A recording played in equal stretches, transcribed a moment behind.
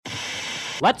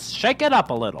Let's shake it up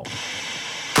a little.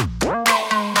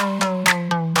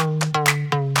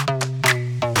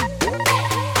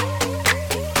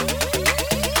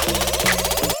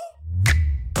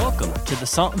 Welcome to the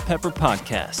Salt and Pepper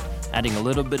Podcast, adding a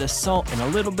little bit of salt and a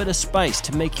little bit of spice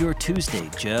to make your Tuesday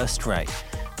just right.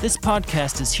 This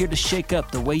podcast is here to shake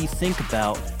up the way you think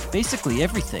about basically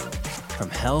everything, from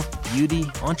health, beauty,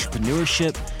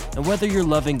 entrepreneurship, and whether you're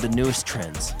loving the newest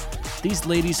trends. These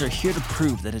ladies are here to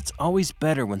prove that it's always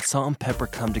better when salt and pepper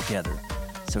come together.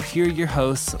 So here are your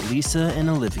hosts, Lisa and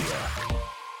Olivia.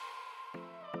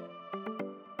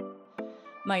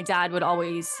 My dad would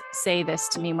always say this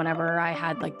to me whenever I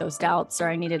had like those doubts or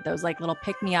I needed those like little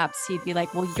pick-me-ups. He'd be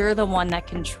like, well, you're the one that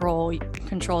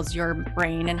controls your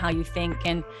brain and how you think,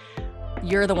 and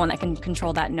you're the one that can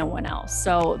control that, no one else.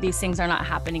 So these things are not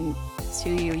happening to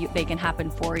you. They can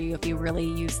happen for you if you really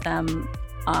use them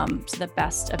to the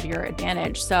best of your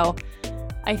advantage. So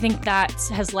I think that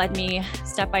has led me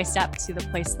step by step to the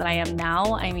place that I am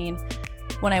now. I mean,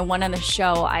 when I went on the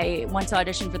show, I went to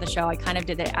audition for the show. I kind of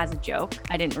did it as a joke.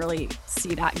 I didn't really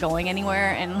see that going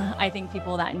anywhere. And I think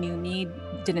people that knew me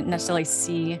didn't necessarily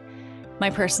see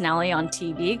my personality on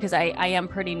TV because I am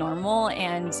pretty normal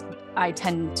and I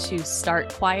tend to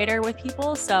start quieter with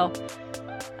people. So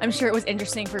I'm sure it was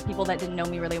interesting for people that didn't know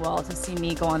me really well to see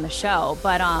me go on the show.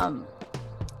 But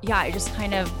yeah, I just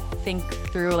kind of think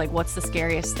through like what's the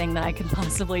scariest thing that I could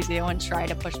possibly do and try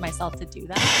to push myself to do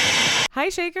that. Hi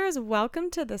Shakers, welcome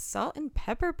to the Salt and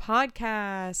Pepper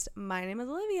Podcast. My name is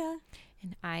Olivia.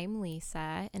 And I'm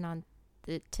Lisa. And on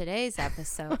today's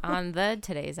episode,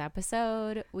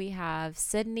 we have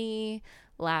Sydney,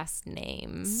 last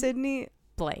name Sydney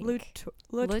blank.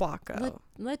 Lotuaco.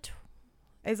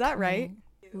 Is that right?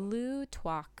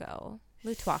 Lotuaco.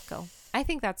 I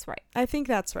think that's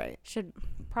right. Should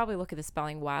probably look at the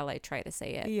spelling while I try to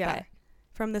say it. Yeah. But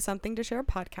from the Something to Share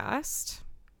podcast.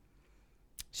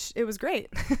 It was great.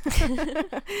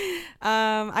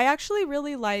 I actually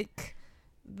really like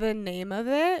the name of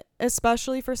it,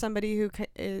 especially for somebody who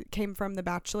came from the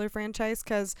Bachelor franchise,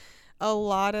 because a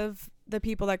lot of the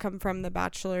people that come from the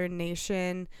Bachelor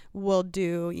Nation will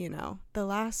do, the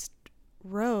last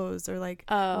rose or like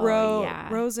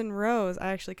Rose and Rose. I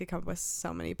actually could come up with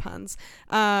so many puns.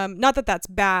 Not that that's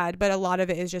bad, but a lot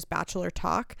of it is just Bachelor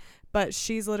talk. But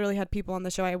she's literally had people on the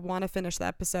show. I want to finish the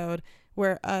episode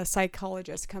where a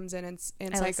psychologist comes in and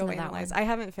psychoanalyze. I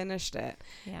haven't finished it,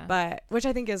 but which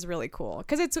I think is really cool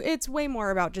because it's way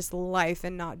more about just life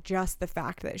and not just the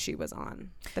fact that she was on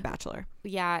The Bachelor.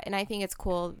 Yeah, and I think it's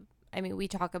cool. I mean, we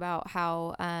talk about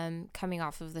how coming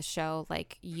off of the show,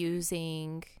 like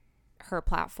using her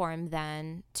platform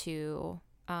then to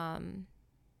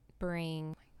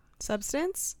bring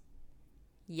substance.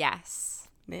 Yes,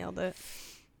 nailed it.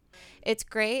 It's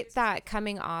great that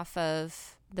coming off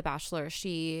of The Bachelor,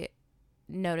 she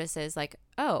notices like,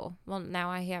 oh, well, now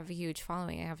I have a huge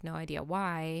following. I have no idea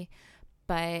why,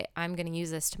 but I'm going to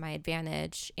use this to my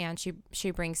advantage. And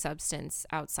she brings substance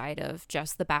outside of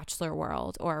just the Bachelor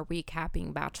world or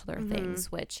recapping Bachelor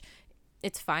things, which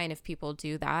it's fine if people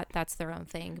do that. That's their own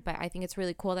thing. But I think it's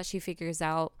really cool that she figures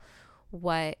out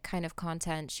what kind of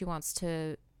content she wants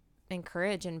to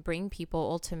encourage and bring people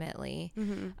ultimately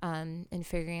and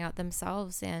figuring out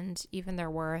themselves and even their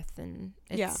worth. And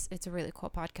it's a really cool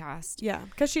podcast. Yeah,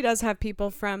 because she does have people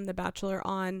from The Bachelor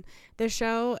on the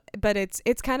show, but it's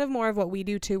kind of more of what we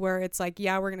do too, where it's like,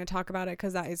 yeah, we're going to talk about it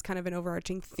because that is kind of an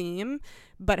overarching theme,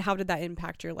 but how did that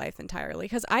impact your life entirely?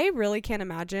 Because I really can't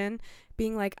imagine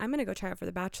being like, I'm going to go try out for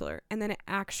The Bachelor, and then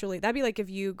that'd be like if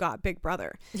you got Big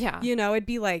Brother. Yeah. It'd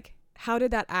be like, how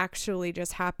did that actually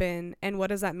just happen, and what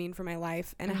does that mean for my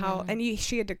life, and how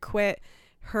she had to quit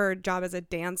her job as a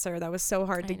dancer. That was so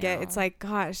hard to get. It's like,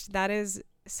 gosh, that is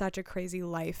such a crazy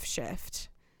life shift.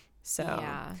 So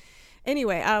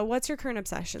anyway, what's your current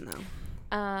obsession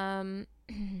though?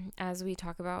 As we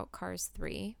talk about Cars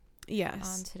 3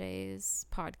 on today's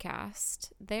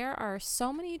podcast, there are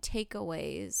so many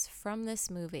takeaways from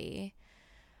this movie.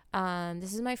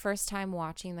 This is my first time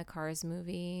watching the Cars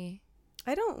movie.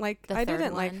 I didn't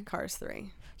like Cars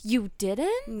 3. You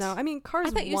didn't? No, I mean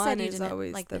Cars 1 is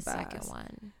always like the best. Second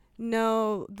one.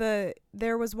 No,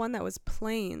 there was one that was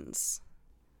planes.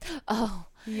 Oh.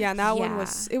 Yeah, and that one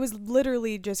it was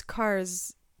literally just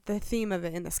cars, the theme of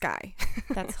it in the sky.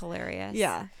 That's hilarious.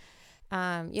 Yeah.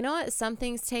 You know what? Some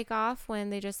things take off when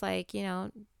they just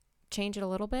change it a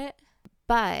little bit.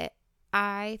 But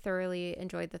I thoroughly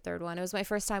enjoyed the third one. It was my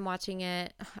first time watching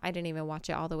it. I didn't even watch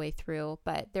it all the way through,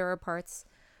 but there were parts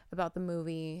about the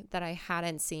movie that I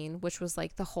hadn't seen, which was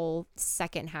like the whole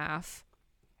second half.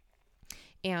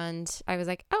 And I was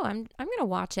like, oh, I'm going to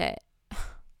watch it.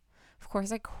 Of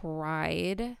course I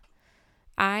cried.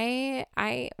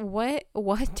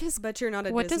 What does But you're not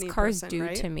a what Disney does Cars person, do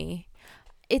right? to me?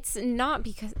 It's not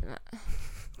because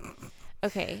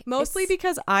okay. Mostly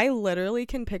because I literally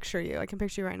can picture you. I can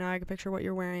picture you right now. I can picture what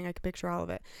you're wearing. I can picture all of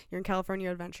it. You're in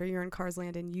California Adventure. You're in Cars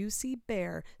Land, and you see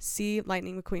Bear, see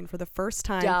Lightning McQueen for the first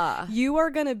time. Duh. You are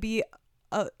gonna be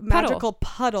a magical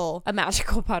puddle A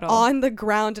magical puddle. on the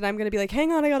ground, and I'm gonna be like,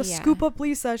 hang on, I gotta Yeah. scoop up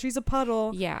Lisa. She's a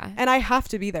puddle. Yeah. And I have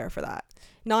to be there for that.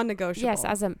 Non-negotiable. Yes,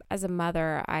 as a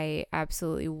mother, I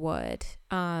absolutely would.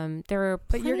 There are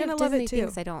But you're plenty gonna of love it Disney too.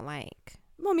 things I don't like.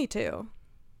 Well, me too.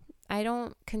 I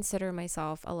don't consider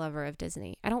myself a lover of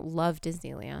Disney. I don't love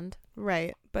Disneyland.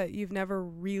 Right. But you've never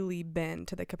really been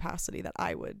to the capacity that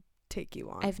I would take you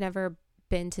on. I've never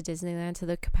been to Disneyland to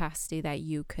the capacity that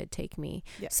you could take me.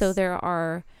 Yes. So there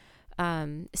are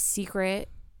secret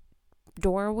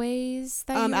doorways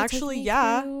that you would actually, take me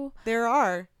yeah. through. There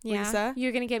are, Yeah. Lisa.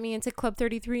 You're going to get me into Club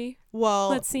 33? Well,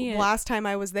 Let's see it. last time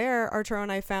I was there, Arturo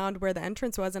and I found where the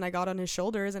entrance was, and I got on his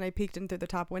shoulders and I peeked in through the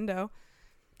top window.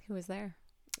 Who was there?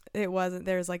 It wasn't,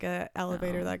 there's like a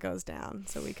elevator Oh. that goes down,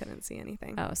 so we couldn't see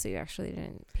anything. Oh, so you actually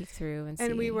didn't peek through and see.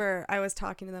 And I was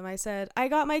talking to them. I said, I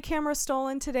got my camera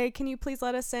stolen today. Can you please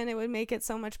let us in? It would make it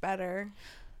so much better.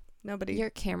 Nobody. Your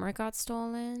camera got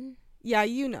stolen? Yeah,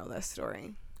 you know this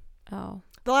story. Oh.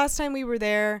 The last time we were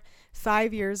there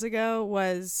 5 years ago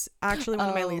was actually one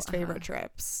of my Oh, least favorite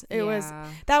trips.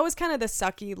 That was kind of the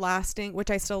sucky lasting,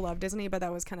 which I still love Disney, but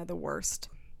that was kind of the worst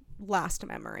last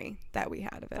memory that we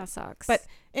had of it. That sucks. But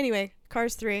anyway,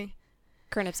 Cars 3.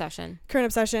 Current obsession. Current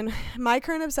obsession. My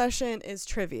current obsession is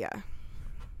trivia.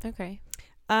 Okay.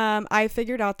 I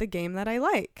figured out the game that I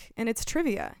like, and it's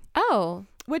trivia. Oh.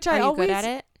 Which Are I you always good at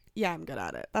it? Yeah, I'm good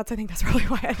at it. I think that's probably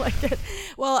why I like it.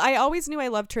 Well, I always knew I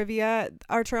loved trivia.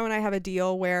 Arturo and I have a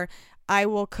deal where I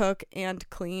will cook and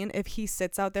clean if he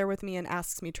sits out there with me and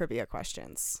asks me trivia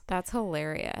questions. That's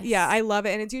hilarious. Yeah, I love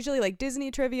it. And it's usually like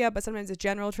Disney trivia, but sometimes it's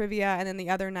general trivia. And then the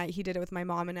other night he did it with my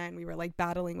mom and I, and we were like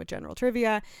battling with general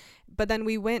trivia. But then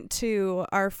we went to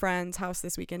our friend's house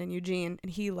this weekend in Eugene, and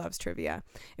he loves trivia.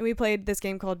 And we played this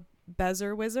game called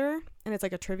Bezer Whizzer, and it's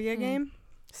like a trivia game.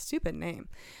 Stupid name.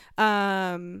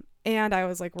 And I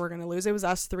was like, we're going to lose. It was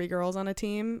us 3 girls on a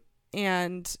team.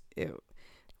 And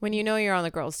when you know you're on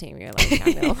the girls' team, you're like,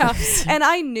 I'm gonna lose. And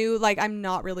I knew like I'm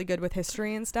not really good with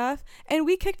history and stuff. And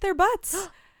we kicked their butts.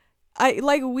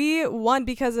 We won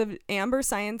because of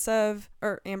Amber's knowledge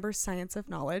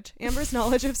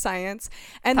of science.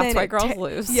 And that's then why girls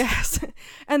lose. Yes.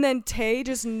 And then Tay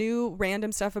just knew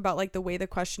random stuff about like the way the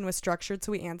question was structured,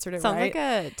 so we answered it Sounds right. like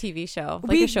a TV show.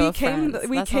 Like a show of Friends.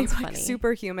 We That became sounds like funny.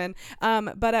 superhuman.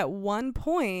 But at one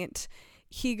point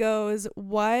he goes,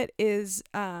 what is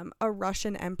a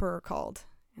Russian emperor called?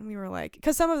 And we were like,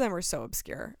 because some of them were so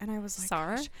obscure. And I was like,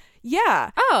 Tsar? gosh.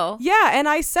 Yeah. Oh. Yeah. And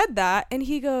I said that. And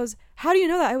he goes, how do you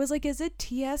know that? I was like, is it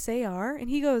TSAR? And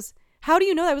he goes, how do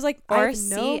you know that? I was like, Or I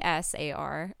know.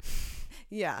 CSAR.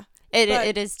 Yeah.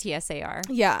 It is TSAR.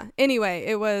 Yeah. Anyway,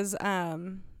 it was, I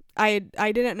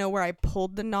didn't know where I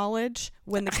pulled the knowledge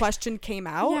when the question came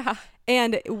out. Yeah.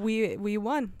 And we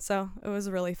won. So it was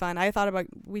really fun. I thought about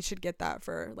we should get that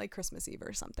for like Christmas Eve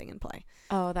or something and play.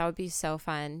 Oh, that would be so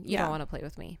fun. You Yeah. don't want to play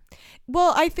with me.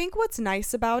 Well, I think what's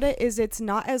nice about it is it's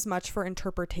not as much for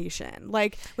interpretation.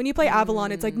 Like when you play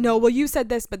Avalon, it's like, no, well, you said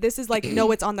this, but this is like,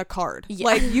 no, it's on the card. Yeah.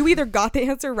 Like you either got the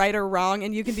answer right or wrong,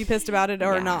 and you can be pissed about it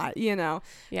or Yeah. not, you know?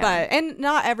 Yeah. But, and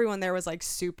not everyone there was like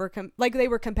super, like they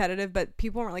were competitive, but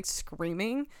people weren't like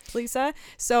screaming, Lisa.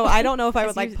 So I don't know if I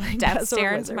would like playing death Bezer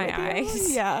stare Wizard into my with you. eyes.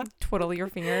 Yeah. Twiddle your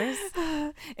fingers.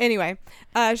 Anyway,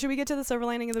 should we get to the silver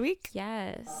lining of the week?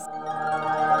 Yes.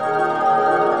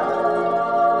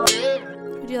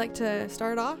 Would you like to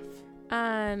start off?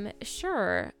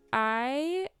 Sure.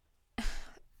 Ever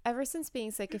since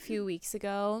being sick a few weeks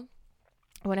ago,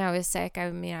 when I was sick, I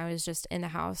mean, I was just in the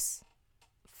house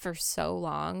for so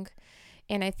long.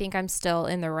 And I think I'm still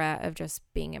in the rut of just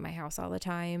being in my house all the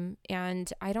time.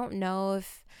 And I don't know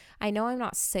if, I know I'm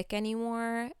not sick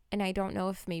anymore. And I don't know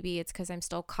if maybe it's because I'm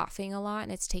still coughing a lot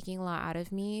and it's taking a lot out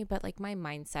of me. But like my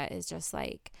mindset is just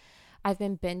like, I've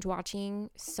been binge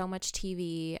watching so much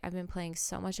TV. I've been playing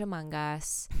so much Among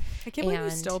Us. I can't believe you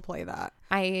And still play that.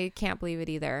 I can't believe it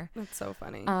either. That's so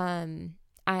funny.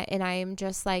 I'm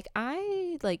just like,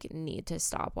 I like need to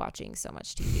stop watching so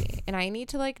much TV, and I need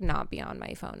to like not be on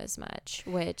my phone as much,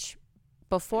 which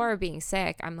before being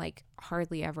sick, I'm like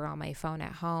hardly ever on my phone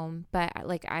at home. But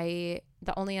like the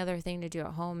only other thing to do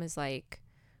at home is like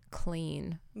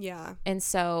clean. Yeah. And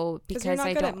so Because because you're not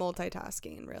I good don't at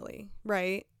multitasking, really,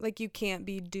 right? Like you can't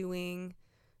be doing,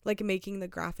 like making the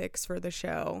graphics for the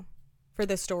show for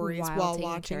the stories while taking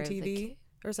watching care of the TV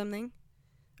or something?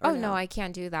 Oh, Or no, I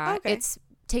can't do that. Okay. It's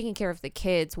taking care of the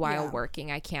kids while Yeah.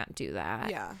 working. I can't do that.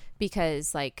 Yeah.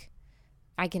 Because, like,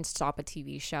 I can stop a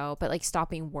TV show, but, like,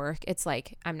 stopping work, it's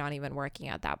like I'm not even working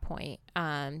at that point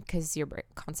because your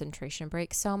concentration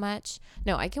breaks so much.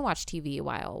 No, I can watch TV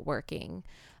while working.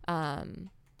 And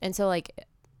so, like,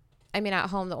 I mean, at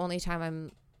home, the only time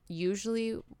I'm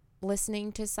usually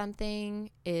listening to something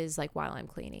is, like, while I'm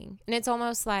cleaning. And it's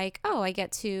almost like, oh, I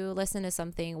get to listen to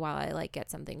something while I, like,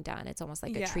 get something done. It's almost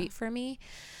like a treat for me.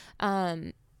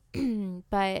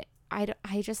 But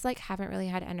I just, like, haven't really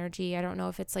had energy. I don't know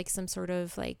if it's, like, some sort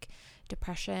of, like,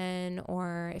 depression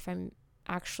or if I'm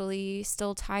actually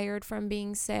still tired from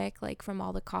being sick, like, from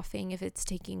all the coughing, if it's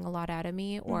taking a lot out of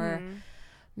me, or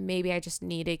maybe I just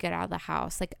need to get out of the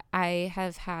house. Like, I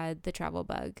have had the travel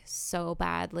bug so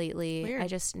bad lately. Weird. I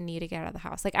just need to get out of the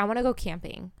house. Like, I want to go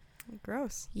camping.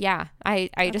 Gross. Yeah. I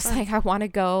just fun. like, I want to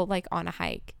go, like, on a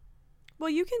hike. Well,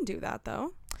 you can do that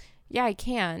though. Yeah, I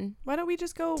can. Why don't we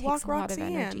just go Takes walk a lot of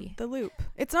Roxanne, energy. the loop?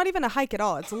 It's not even a hike at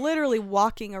all. It's literally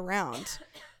walking around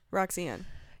Roxanne.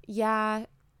 Yeah.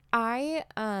 I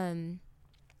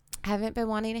haven't been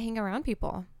wanting to hang around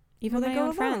people. Even Well, then my go own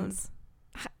alone. friends.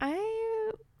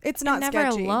 It's I'm not never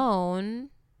sketchy. alone.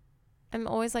 I'm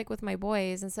always, like, with my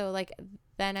boys, and so, like,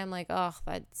 then I'm like, oh,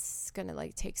 that's gonna,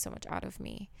 like, take so much out of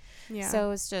me. Yeah.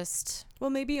 So it's just well,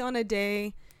 maybe on a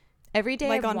day. every day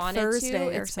Like I've on wanted Thursday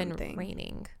to, or it's been something.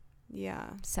 raining.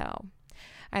 Yeah. So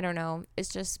I don't know. It's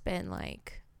just been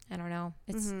like, I don't know.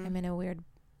 It's I'm in a weird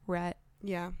rut.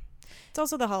 Yeah. It's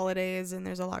also the holidays and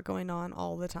there's a lot going on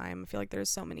all the time. I feel like there's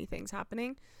so many things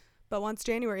happening. But once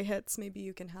January hits, maybe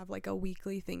you can have like a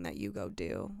weekly thing that you go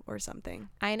do or something.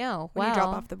 I know. When you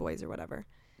drop off the boys or whatever.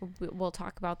 We'll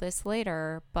talk about this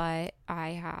later, but I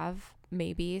have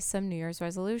maybe some New Year's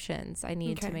resolutions. I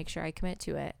need to make sure I commit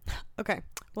to it. Okay.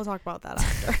 We'll talk about that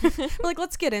after. Like,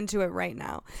 let's get into it right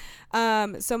now.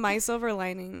 So my silver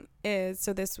lining is,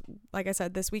 so this, like I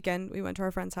said, this weekend we went to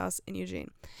our friend's house in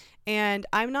Eugene. And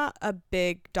I'm not a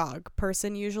big dog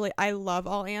person usually. I love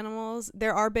all animals.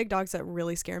 There are big dogs that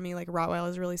really scare me, like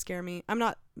Rottweilers really scare me. I'm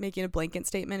not making a blanket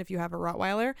statement if you have a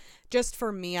Rottweiler. Just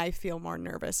for me, I feel more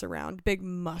nervous around big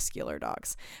muscular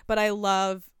dogs. But I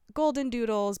love golden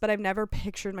doodles, but I've never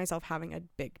pictured myself having a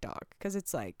big dog because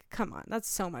it's like, come on, that's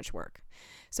so much work.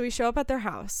 So we show up at their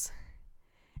house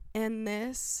and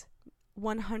this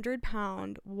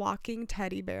 100-pound walking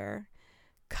teddy bear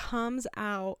comes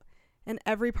out and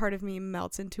every part of me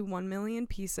melts into 1 million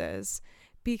pieces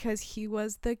because he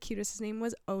was the cutest. His name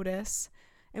was Otis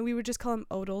and we would just call him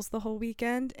Odals the whole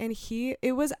weekend. And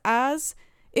it was as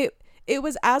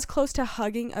close to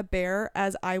hugging a bear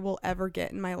as I will ever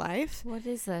get in my life. What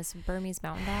is this? Burmese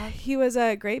mountain dog? He was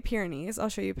a Great Pyrenees. I'll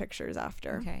show you pictures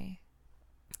after. Okay.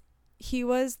 He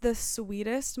was the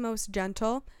sweetest, most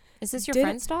gentle. Is this your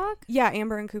friend's dog? Yeah,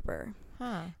 Amber and Cooper.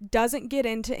 Huh. Doesn't get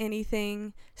into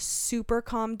anything, super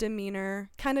calm demeanor,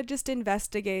 kind of just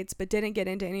investigates, but didn't get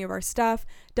into any of our stuff,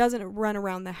 doesn't run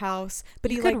around the house,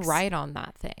 but you could ride on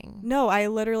that thing. No, I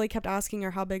literally kept asking her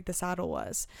how big the saddle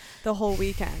was the whole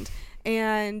weekend.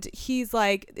 And he's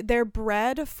like, they're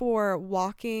bred for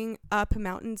walking up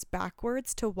mountains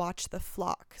backwards to watch the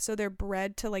flock. So they're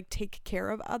bred to like take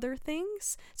care of other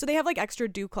things. So they have like extra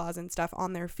dew claws and stuff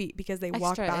on their feet because they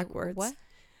walk backwards. What?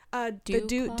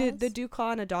 The dew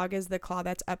claw in a dog is the claw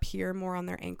that's up here more on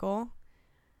their ankle.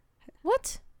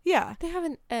 What? Yeah. They have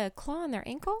a claw on their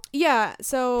ankle? Yeah.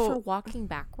 So for walking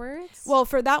backwards? Well,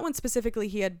 for that one specifically,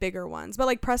 he had bigger ones. But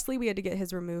like Presley, we had to get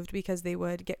his removed because they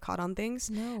would get caught on things.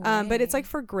 No way. But it's like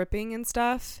for gripping and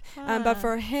stuff. But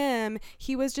for him,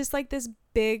 he was just like this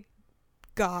big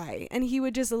guy and he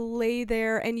would just lay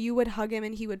there and you would hug him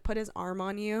and he would put his arm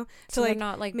on you so to they're like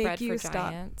not like make bred you for stop.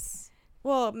 giants?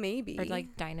 Well, maybe. Or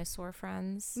like dinosaur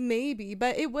friends? Maybe,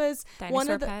 but it was dinosaur one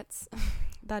of the pets.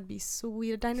 That'd be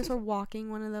sweet. A dinosaur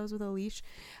walking one of those with a leash.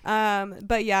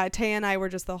 But yeah, Tay and I were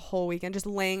just the whole weekend just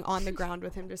laying on the ground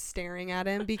with him, just staring at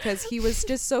him because he was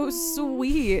just so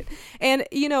sweet. And,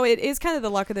 you know, it is kind of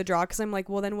the luck of the draw because I'm like,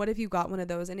 well, then what if you got one of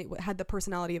those and it had the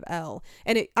personality of Elle?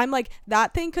 And I'm like,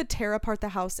 that thing could tear apart the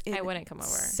house in I wouldn't come over.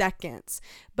 seconds.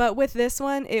 But with this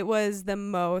one, it was the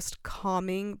most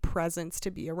calming presence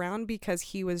to be around because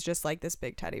he was just like this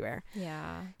big teddy bear.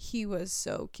 Yeah. He was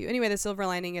so cute. Anyway, the silver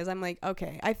lining is I'm like,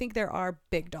 okay, I think there are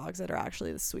big dogs that are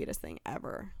actually the sweetest thing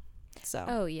ever. So.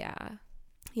 Oh, yeah.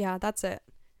 Yeah, that's it.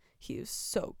 He was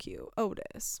so cute.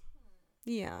 Otis.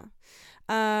 Yeah.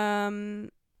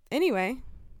 Anyway.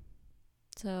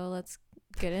 So let's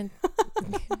get in.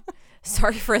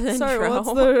 Sorry for the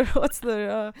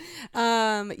intro.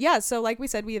 Yeah, so like we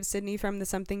said, we have Sydney from the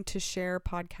Something to Share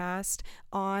podcast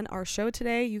on our show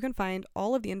today. You can find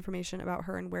all of the information about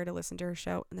her and where to listen to her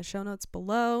show in the show notes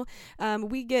below.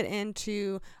 We get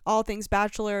into all things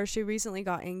Bachelor. She recently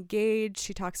got engaged.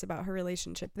 She talks about her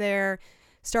relationship there,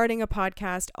 starting a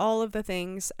podcast, all of the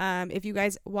things. If you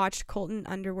guys watched Colton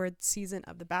Underwood's season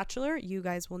of The Bachelor, you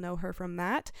guys will know her from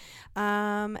that.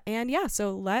 And yeah,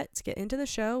 so let's get into the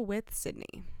show with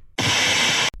Sydney.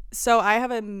 So I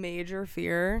have a major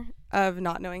fear of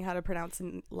not knowing how to pronounce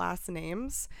last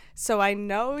names. So I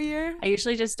know I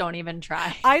usually just don't even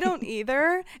try. I don't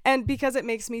either. And because it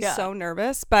makes me so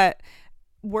nervous, but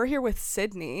we're here with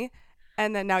Sydney.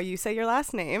 And then now you say your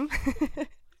last name.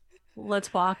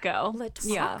 Lotuaco.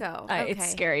 Yeah. Okay.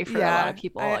 It's scary for a lot of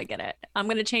people. I get it. I'm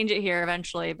going to change it here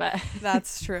eventually, but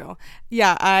that's true.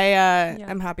 Yeah,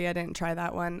 I'm happy I didn't try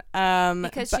that one.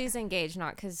 Because she's engaged,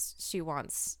 not because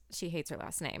she hates her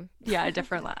last name. Yeah, a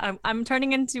different I'm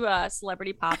turning into a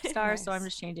celebrity pop star, nice. So I'm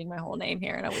just changing my whole name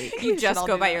here in a week. You just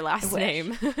go by your last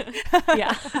name.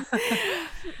 Yeah.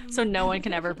 So no one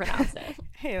can ever pronounce it.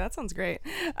 Hey, that sounds great.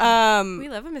 We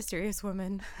love a mysterious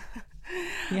woman.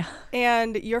 Yeah.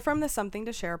 And you're from the Something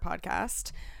to Share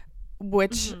podcast,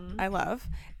 which I love.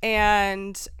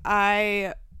 And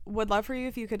I would love for you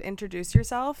if you could introduce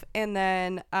yourself, and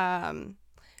then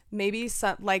maybe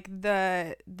some like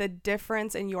the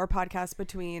difference in your podcast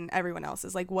between everyone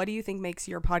else's. Like, what do you think makes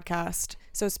your podcast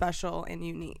so special and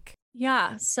unique?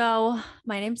 Yeah. So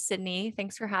my name's Sydney.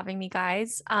 Thanks for having me,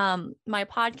 guys. My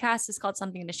podcast is called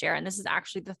Something to Share, and this is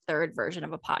actually the third version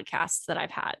of a podcast that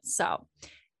I've had. So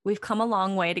we've come a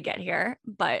long way to get here,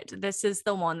 but this is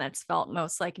the one that's felt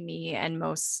most like me and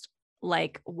most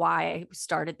like why I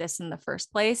started this in the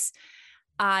first place.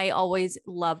 I always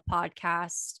love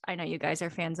podcasts. I know you guys are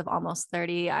fans of Almost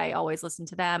 30. I always listen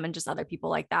to them and just other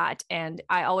people like that. And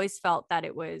I always felt that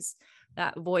it was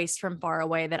that voice from far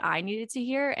away that I needed to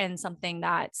hear, and something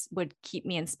that would keep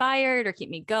me inspired or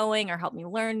keep me going or help me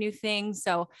learn new things.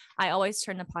 So I always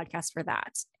turn the podcast for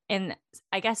that. And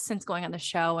I guess since going on the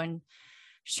show and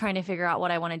just trying to figure out what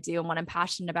I want to do and what I'm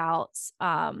passionate about,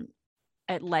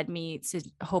 it led me to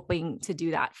hoping to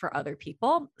do that for other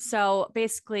people. So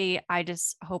basically, I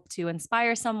just hope to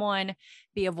inspire someone,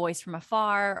 be a voice from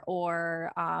afar,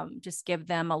 or just give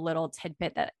them a little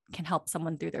tidbit that can help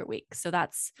someone through their week. So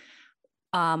that's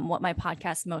what my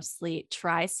podcast mostly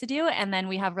tries to do. And then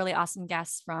we have really awesome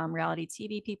guests, from reality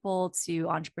TV people to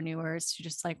entrepreneurs to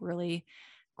just like really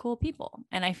cool people.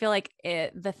 And I feel like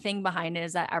the thing behind it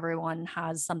is that everyone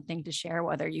has something to share,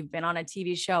 whether you've been on a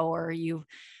TV show or you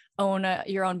own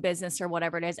your own business or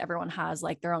whatever it is. Everyone has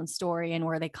like their own story and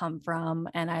where they come from.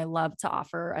 And I love to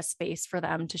offer a space for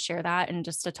them to share that and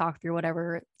just to talk through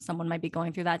whatever someone might be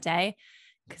going through that day,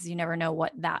 because you never know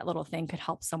what that little thing could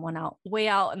help someone out way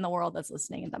out in the world that's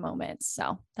listening at the moment.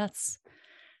 So that's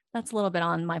a little bit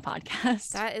on my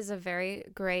podcast. That is a very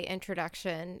great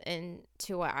introduction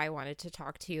into what I wanted to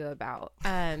talk to you about.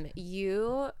 I'm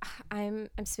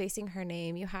spacing her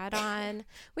name. You had on,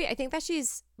 I think that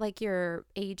she's like your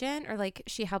agent, or like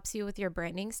she helps you with your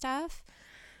branding stuff.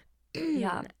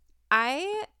 Yeah.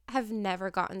 I have never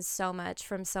gotten so much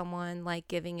from someone like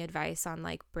giving advice on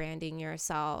like branding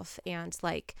yourself and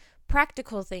like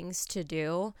practical things to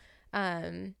do.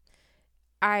 I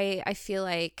feel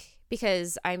like,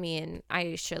 because I mean,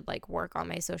 I should like work on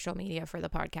my social media for the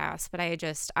podcast, but I'm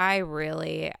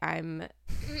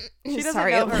she doesn't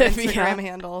sorry, know her Olivia. Instagram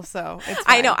handle, so it's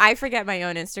fine. I know, I forget my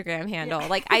own Instagram handle. Yeah.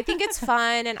 Like, I think it's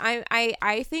fun, and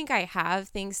I think I have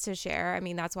things to share. I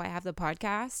mean, that's why I have the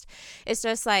podcast. It's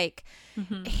just like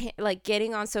like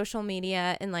getting on social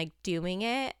media and like doing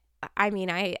it. I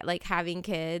mean, I like having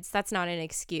kids. That's not an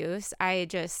excuse. I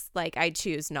just like, I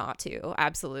choose not to.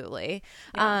 Absolutely.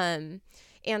 Yeah.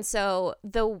 And so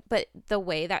the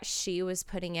way that she was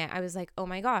putting it, I was like, oh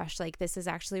my gosh, like this is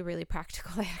actually really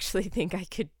practical. I actually think I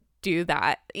could do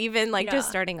that. Even like just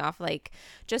starting off, like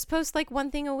just post like one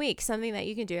thing a week, something that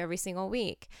you can do every single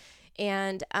week.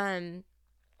 And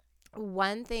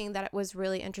one thing that was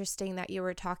really interesting that you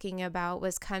were talking about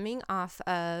was coming off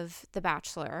of The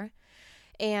Bachelor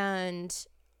and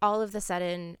all of the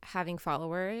sudden having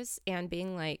followers and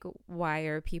being like, why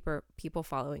are people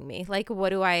following me? Like, what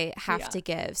do I have to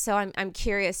give? So I'm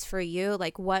curious for you,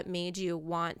 like what made you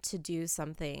want to do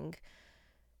something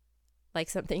like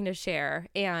Something to Share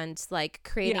and like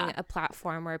creating a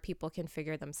platform where people can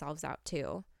figure themselves out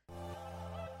too?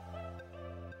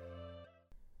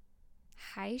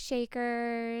 Hi,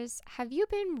 Shakers. Have you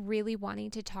been really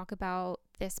wanting to talk about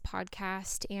this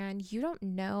podcast and you don't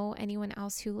know anyone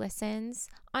else who listens,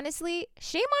 honestly,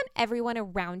 shame on everyone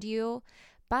around you,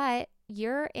 but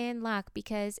you're in luck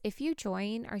because if you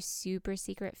join our super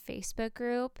secret Facebook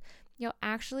group, you'll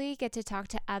actually get to talk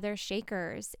to other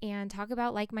shakers and talk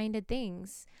about like-minded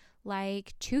things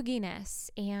like chugginess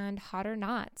and hot or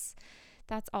nots.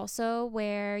 That's also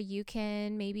where you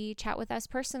can maybe chat with us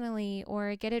personally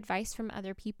or get advice from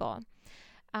other people.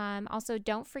 Also,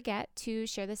 don't forget to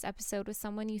share this episode with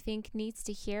someone you think needs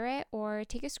to hear it, or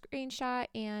take a screenshot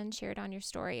and share it on your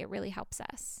story. It really helps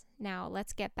us. Now,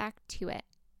 let's get back to it.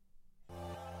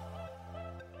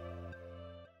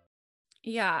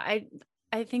 Yeah,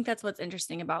 I think that's what's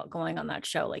interesting about going on that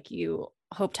show. Like, you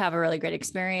hope to have a really great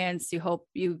experience. You hope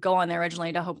you go on there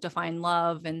originally to hope to find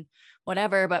love and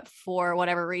whatever, but for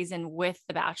whatever reason with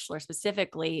The Bachelor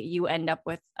specifically, you end up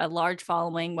with a large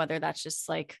following, whether that's just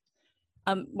like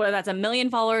whether that's 1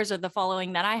 million followers or the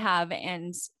following that I have.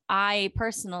 And I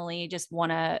personally just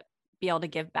want to be able to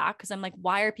give back, because I'm like,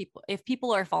 why are people, if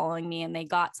people are following me and they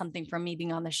got something from me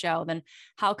being on the show, then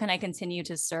how can I continue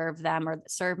to serve them or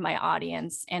serve my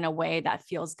audience in a way that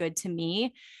feels good to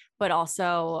me, but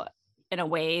also in a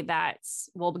way that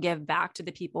will give back to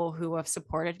the people who have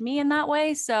supported me in that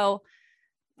way. So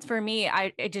for me,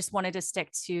 I just wanted to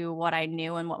stick to what I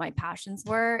knew and what my passions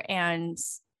were. And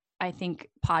I think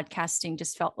podcasting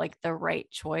just felt like the right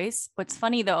choice. What's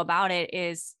funny though about it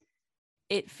is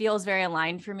it feels very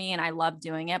aligned for me and I love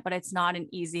doing it, but it's not an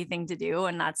easy thing to do.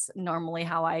 And that's normally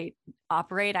how I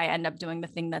operate. I end up doing the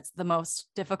thing that's the most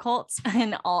difficult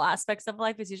in all aspects of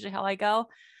life is usually how I go.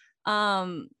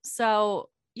 So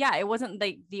yeah, it wasn't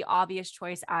like the obvious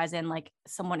choice as in like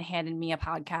someone handed me a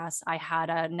podcast. I had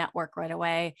a network right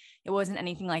away. It wasn't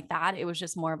anything like that. It was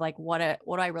just more of like, what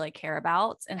do I really care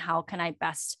about and how can I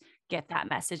best get that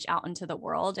message out into the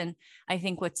world? And I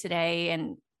think with today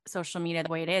and social media the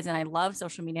way it is, and I love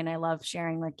social media and I love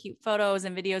sharing like cute photos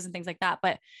and videos and things like that,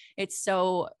 but it's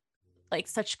so like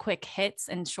such quick hits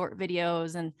and short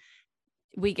videos and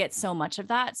we get so much of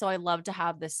that. So I love to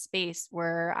have this space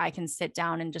where I can sit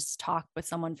down and just talk with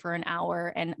someone for an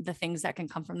hour. And the things that can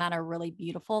come from that are really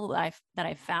beautiful that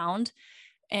I've found.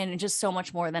 And just so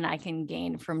much more than I can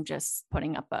gain from just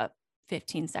putting up a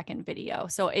 15-second video.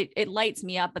 So it lights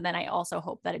me up. And then I also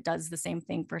hope that it does the same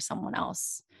thing for someone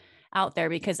else out there,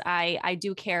 because I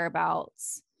do care about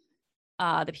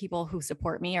the people who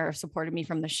support me or supported me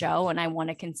from the show. And I want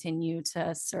to continue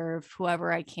to serve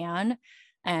whoever I can.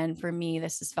 And for me,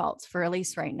 this has felt, for at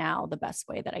least right now, the best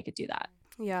way that I could do that.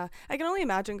 Yeah, I can only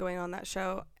imagine going on that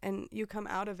show and you come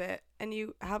out of it and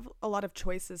you have a lot of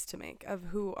choices to make of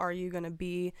who are you going to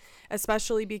be,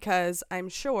 especially because I'm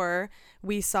sure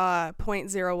we saw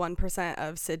 0.01%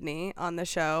 of Sydney on the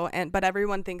show, but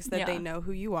everyone thinks that they know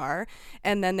who you are,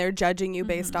 and then they're judging you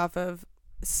based off of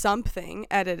something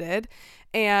edited.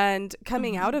 And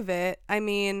coming out of it, I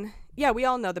mean, yeah, we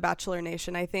all know the Bachelor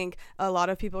Nation. I think a lot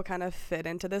of people kind of fit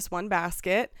into this one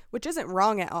basket, which isn't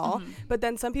wrong at all. But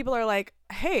then some people are like,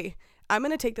 hey, I'm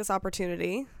going to take this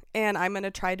opportunity and I'm going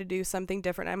to try to do something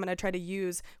different. I'm going to try to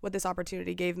use what this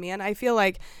opportunity gave me. And I feel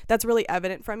like that's really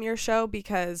evident from your show,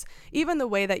 because even the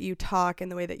way that you talk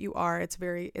and the way that you are, it's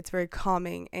very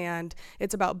calming, and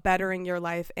it's about bettering your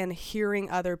life and hearing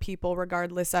other people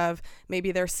regardless of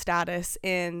maybe their status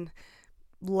in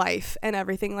life and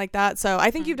everything like that. So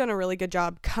I think you've done a really good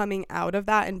job coming out of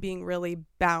that and being really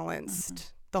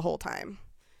balanced the whole time.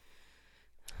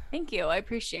 Thank you. I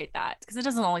appreciate that, because it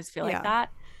doesn't always feel like that.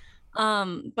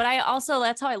 But I also,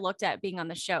 that's how I looked at being on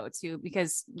the show too,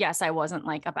 because yes, I wasn't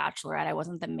like a bachelorette. I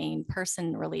wasn't the main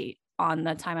person really on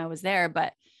the time I was there,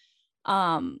 but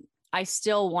I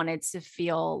still wanted to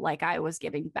feel like I was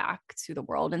giving back to the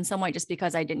world in some way. Just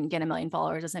because I didn't get 1 million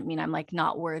followers doesn't mean I'm like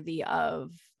not worthy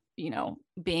of,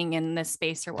 being in this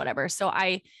space or whatever. So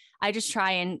I just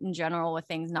try in general with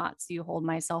things not to hold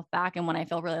myself back. And when I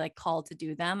feel really like called to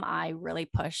do them, I really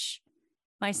push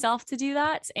myself to do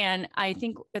that. And I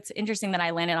think it's interesting that I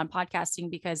landed on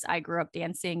podcasting, because I grew up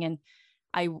dancing and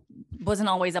I wasn't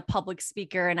always a public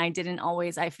speaker, and I didn't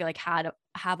always, I feel like,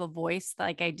 have a voice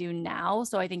like I do now.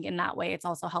 So I think in that way, it's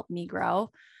also helped me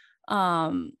grow.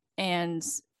 And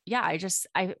yeah, I'll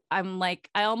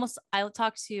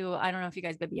talk to, I don't know if you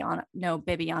guys know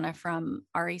Bibiana from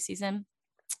RE season.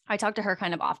 I talk to her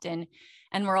kind of often,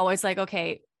 and we're always like,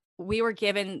 okay, we were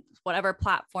given whatever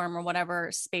platform or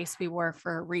whatever space we were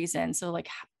for a reason. So like,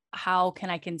 how can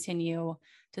I continue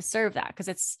to serve that?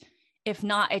 Because if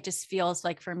not, it just feels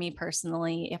like, for me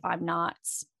personally, if I'm not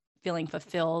feeling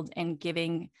fulfilled and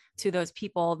giving to those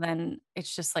people, then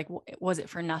it's just like, was it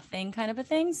for nothing kind of a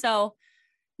thing? So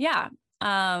yeah.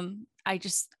 I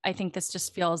think this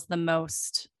just feels the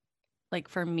most like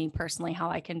for me personally, how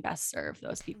I can best serve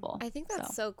those people. I think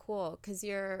that's so cool because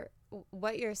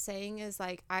what you're saying is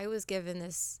like, I was given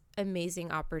this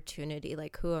amazing opportunity.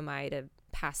 Like, who am I to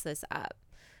pass this up?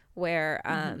 Where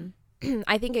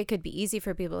I think it could be easy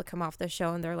for people to come off the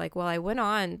show and they're like, well, I went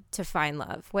on to find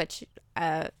love, which,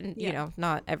 you know,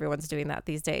 not everyone's doing that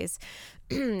these days.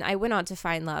 I went on to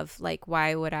find love. Like,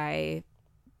 why would I,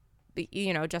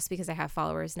 you know, just because I have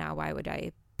followers now, why would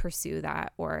I pursue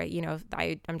that? Or, you know,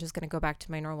 I'm just going to go back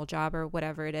to my normal job or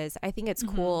whatever it is. I think it's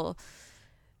cool.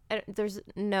 There's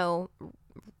no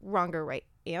wrong or right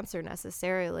answer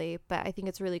necessarily, but I think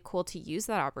it's really cool to use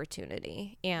that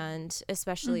opportunity, and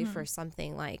especially for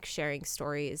something like sharing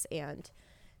stories and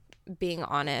being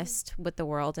honest with the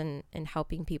world and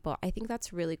helping people. I think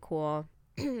that's really cool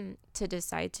to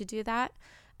decide to do that.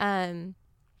 One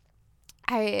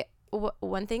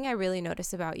thing I really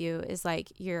notice about you is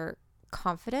like your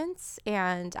confidence,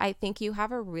 and I think you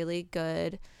have a really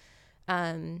good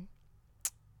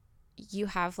you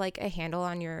have like a handle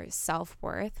on your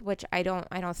self-worth, which I don't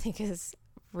think is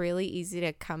really easy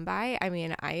to come by. I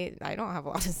mean, I don't have a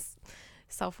lot of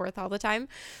self-worth all the time.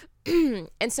 And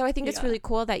so I think it's really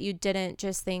cool that you didn't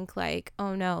just think like,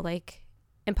 oh no, like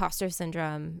imposter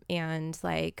syndrome and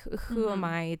like, who am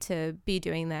I to be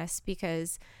doing this?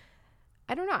 Because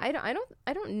I don't know.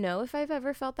 I don't know if I've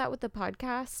ever felt that with the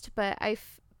podcast, but I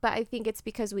think it's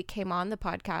because we came on the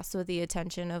podcast with the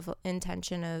intention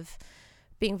of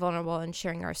being vulnerable and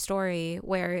sharing our story,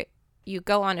 where you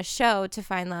go on a show to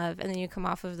find love and then you come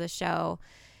off of the show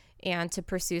and to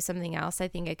pursue something else. I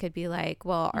think it could be like,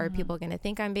 well, are people going to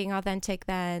think I'm being authentic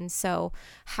then? So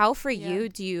how for you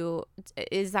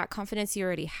is that confidence you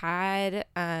already had?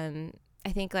 I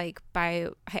think like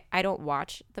I don't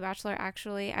watch The Bachelor,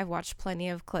 actually. I've watched plenty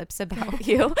of clips about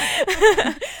you.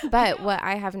 But what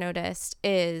I have noticed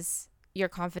is your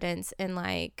confidence in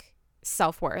like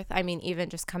self-worth. I mean, even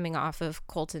just coming off of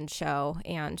Colton's show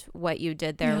and what you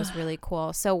did there was really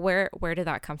cool. So where did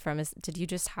that come from? Did you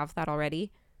just have that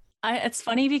already? It's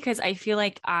funny because I feel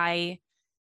like I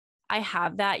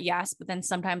have that, yes, but then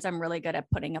sometimes I'm really good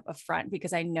at putting up a front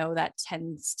because I know that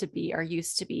tends to be or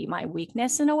used to be my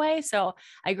weakness in a way. So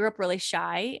I grew up really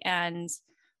shy and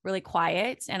really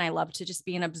quiet, and I love to just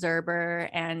be an observer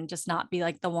and just not be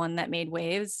like the one that made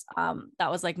waves. That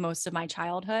was like most of my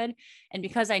childhood. And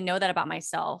because I know that about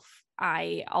myself,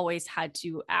 I always had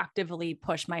to actively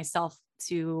push myself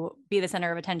to be the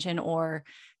center of attention or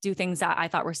do things that I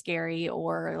thought were scary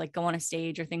or like go on a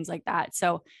stage or things like that.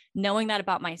 So knowing that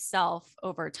about myself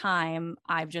over time,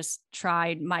 I've just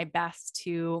tried my best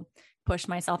to push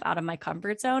myself out of my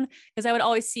comfort zone, because I would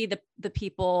always see the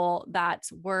people that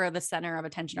were the center of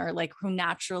attention or like who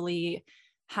naturally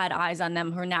had eyes on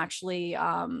them, who are naturally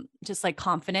just like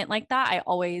confident like that. I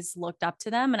always looked up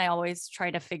to them and I always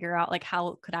tried to figure out like,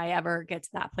 how could I ever get to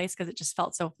that place? Because it just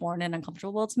felt so foreign and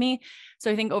uncomfortable to me.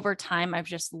 So I think over time, I've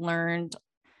just learned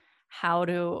how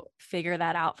to figure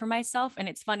that out for myself. And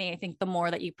it's funny, I think the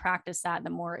more that you practice that, the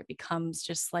more it becomes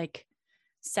just like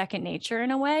second nature in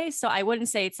a way. So I wouldn't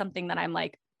say it's something that I'm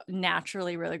like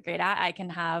naturally really great at.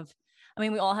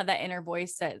 We all have that inner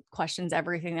voice that questions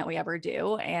everything that we ever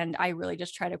do. And I really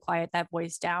just try to quiet that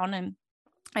voice down. And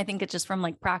I think it's just from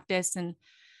like practice. And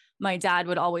my dad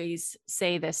would always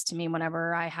say this to me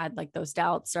whenever I had like those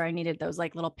doubts or I needed those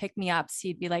like little pick me ups.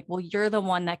 He'd be like, well, you're the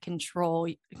one that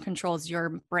controls your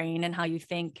brain and how you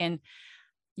think. And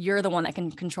you're the one that can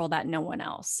control that, no one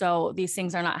else. So these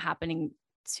things are not happening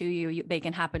to you. They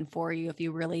can happen for you if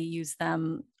you really use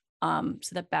them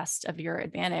to the best of your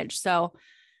advantage. So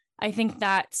I think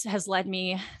that has led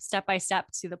me step by step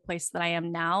to the place that I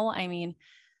am now. I mean,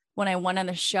 when I went on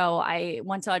the show, I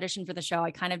went to audition for the show.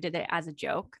 I kind of did it as a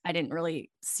joke. I didn't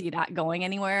really see that going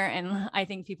anywhere. And I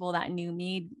think people that knew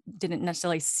me didn't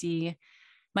necessarily see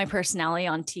my personality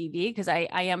on TV because I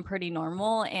am pretty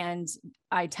normal and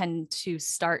I tend to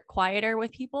start quieter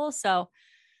with people. So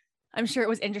I'm sure it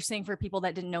was interesting for people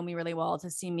that didn't know me really well to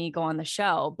see me go on the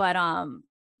show. But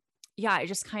I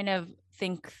just kind of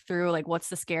think through like, what's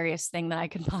the scariest thing that I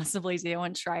can possibly do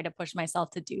and try to push myself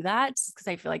to do that. Because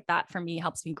I feel like that for me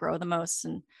helps me grow the most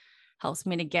and helps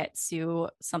me to get to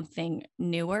something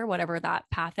newer, whatever that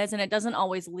path is. And it doesn't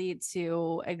always lead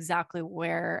to exactly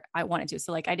where I wanted to.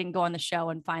 So like, I didn't go on the show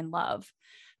and find love,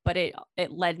 but it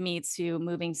led me to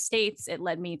moving states. It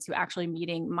led me to actually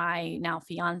meeting my now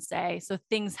fiance. So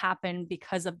things happen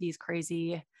because of these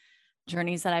crazy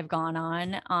journeys that I've gone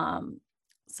on.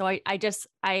 So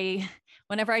I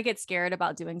whenever I get scared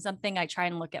about doing something, I try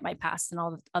and look at my past and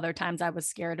all the other times I was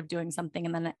scared of doing something.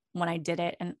 And then when I did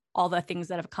it and all the things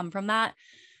that have come from that,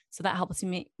 So that helps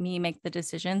me make the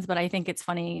decisions. But I think it's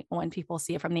funny when people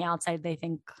see it from the outside, they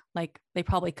think like, they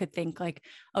probably could think like,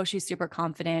 oh, she's super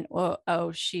confident, or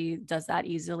oh, she does that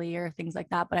easily, or things like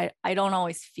that. But I don't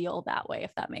always feel that way,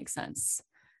 if that makes sense.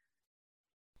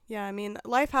 Yeah, I mean,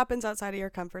 life happens outside of your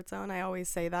comfort zone. I always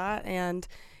say that. And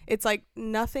it's like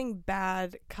nothing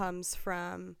bad comes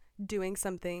from doing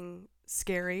something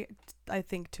scary, I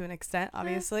think, to an extent,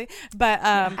 obviously. But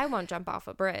I won't jump off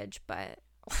a bridge, but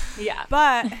yeah,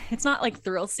 but it's not like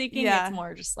thrill seeking. Yeah. It's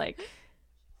more just like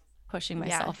pushing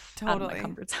myself out totally. of my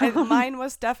comfort And zone. mine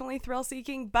was definitely thrill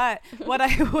seeking, but what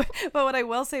I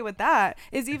will say with that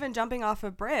is, even jumping off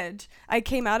a bridge, I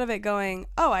came out of it going,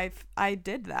 oh, I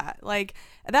did that. Like,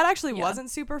 that actually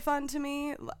wasn't super fun to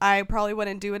me. I probably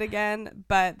wouldn't do it again,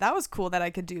 but that was cool that I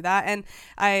could do that. And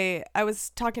I was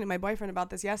talking to my boyfriend about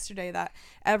this yesterday, that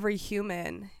every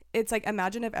human, it's like,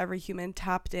 imagine if every human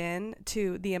tapped in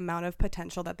to the amount of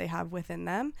potential that they have within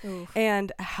them. Oof.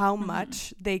 And how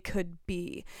much they could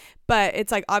be. But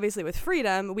it's like, obviously with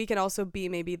freedom, we can also be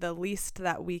maybe the least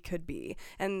that we could be.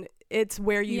 And it's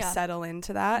where you settle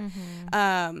into that.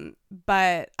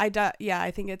 But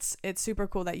I think it's super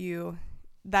cool that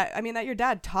that your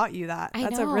dad taught you that.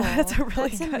 That's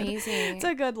amazing. It's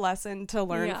a good lesson to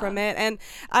learn from it. And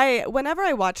whenever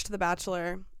I watched The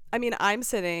Bachelor, I mean, I'm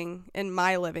sitting in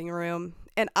my living room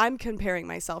and I'm comparing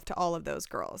myself to all of those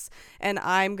girls, and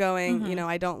I'm going, you know,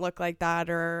 I don't look like that,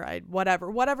 or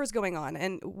whatever's going on.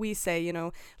 And we say, you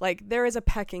know, like, there is a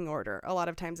pecking order a lot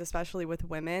of times, especially with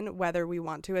women, whether we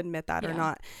want to admit that or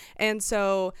not. And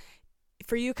so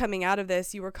for you coming out of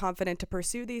this, you were confident to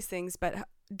pursue these things, but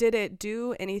did it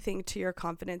do anything to your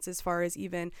confidence as far as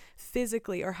even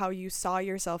physically, or how you saw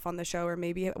yourself on the show, or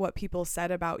maybe what people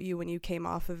said about you when you came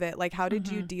off of it? Like, how did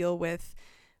you deal with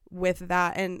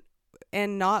that,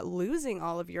 and not losing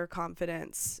all of your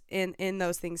confidence in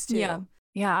those things too?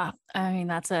 Yeah. I mean,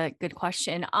 that's a good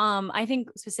question. I think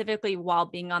specifically while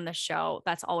being on the show,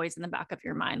 that's always in the back of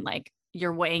your mind. Like,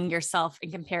 you're weighing yourself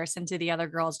in comparison to the other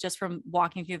girls just from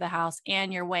walking through the house,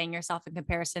 and you're weighing yourself in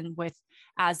comparison with,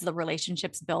 as the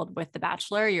relationships build with the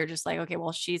Bachelor, you're just like, okay,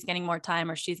 well, she's getting more time,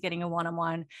 or she's getting a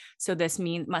one-on-one, so this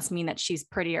must mean that she's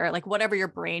prettier, like whatever your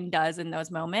brain does in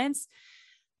those moments.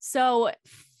 So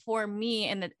for me,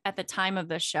 at the time of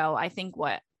the show, I think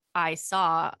what I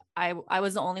saw, I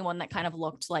was the only one that kind of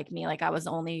looked like me. Like, I was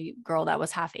the only girl that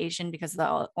was half Asian, because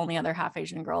the only other half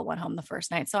Asian girl went home the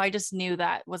first night. So I just knew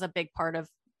that was a big part of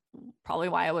probably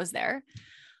why I was there.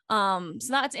 So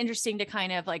that's interesting to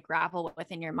kind of like grapple with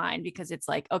in your mind, because it's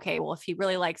like, okay, well, if he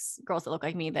really likes girls that look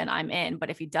like me, then I'm in. But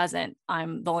if he doesn't,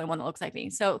 I'm the only one that looks like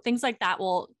me. So things like that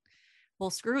will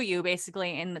screw you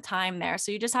basically in the time there.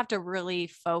 So you just have to really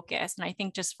focus. And I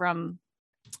think just from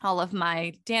all of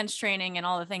my dance training and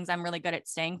all the things, I'm really good at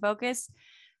staying focused,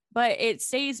 but it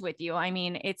stays with you. I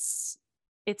mean, it's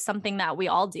something that we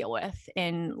all deal with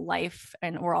in life,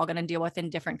 and we're all going to deal with in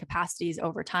different capacities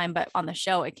over time. But on the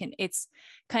show, it's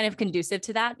kind of conducive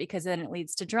to that, because then it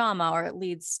leads to drama, or it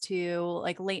leads to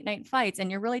like late night fights,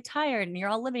 and you're really tired and you're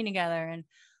all living together and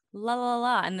la la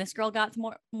la. And this girl got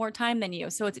more time than you.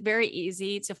 So it's very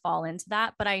easy to fall into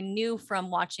that. But I knew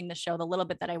from watching the show, the little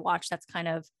bit that I watched, that's kind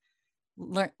of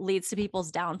leads to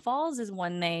people's downfalls, is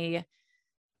when they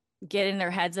get in their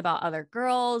heads about other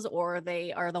girls, or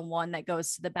they are the one that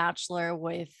goes to the Bachelor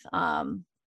with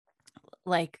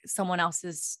like someone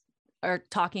else's, or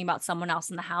talking about someone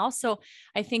else in the house. So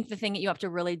I think the thing that you have to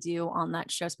really do on that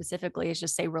show specifically is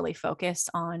just stay really focused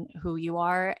on who you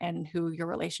are and who your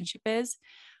relationship is.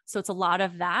 So it's a lot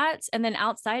of that. And then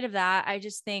outside of that, I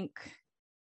just think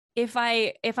if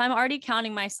I'm already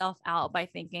counting myself out by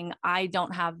thinking I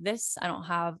don't have this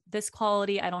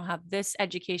quality, I don't have this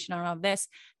education, I don't have this,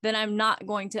 then I'm not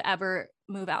going to ever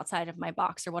move outside of my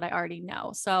box or what I already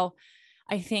know. So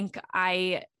I think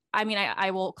I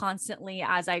will constantly,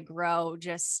 as I grow,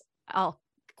 I'll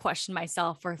question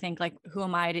myself or think like, who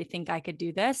am I to think I could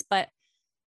do this? But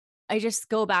I just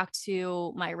go back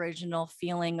to my original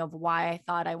feeling of why I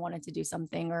thought I wanted to do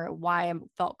something, or why I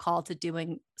felt called to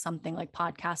doing something like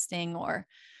podcasting or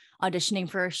auditioning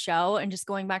for a show, and just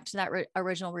going back to that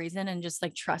original reason, and just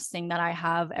like trusting that I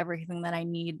have everything that I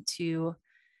need to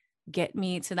get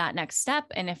me to that next step.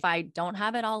 And if I don't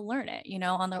have it, I'll learn it,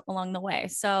 along the way.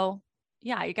 So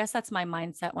yeah, I guess that's my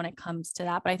mindset when it comes to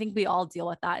that. But I think we all deal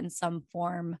with that in some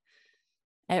form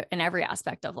in every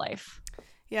aspect of life.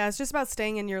 Yeah, it's just about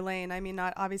staying in your lane. I mean,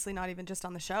 not even just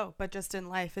on the show, but just in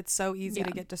life. It's so easy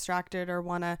to get distracted or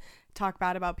want to talk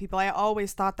bad about people. I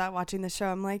always thought that watching the show.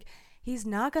 I'm like, he's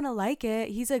not going to like it.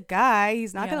 He's a guy.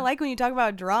 He's not going to like when you talk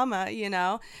about drama,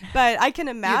 but I can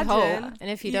imagine. And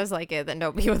if he does like it, then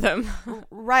don't be with him.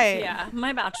 Right. Yeah.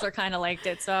 My bachelor kind of liked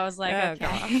it. So I was like,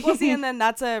 okay. Well, see, and then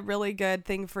that's a really good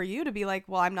thing for you to be like,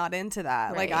 well, I'm not into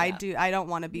that. Right, I don't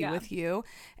want to be with you.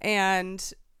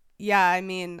 And yeah, I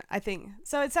mean, I think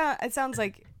so. It sounds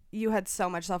like you had so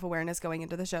much self-awareness going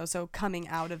into the show. So coming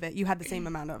out of it, you had the same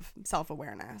amount of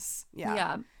self-awareness.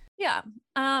 Yeah. Yeah.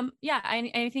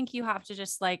 I think you have to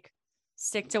just like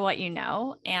stick to what you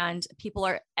know, and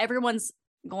everyone's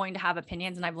going to have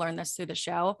opinions. And I've learned this through the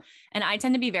show, and I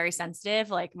tend to be very sensitive.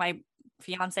 Like my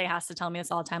fiance has to tell me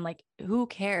this all the time. Like, who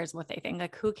cares what they think?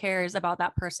 Like, who cares about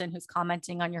that person who's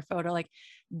commenting on your photo? Like,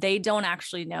 they don't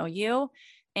actually know you.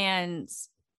 And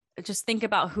just think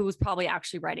about who's probably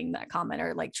actually writing that comment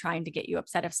or like trying to get you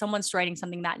upset. If someone's writing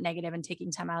something that negative and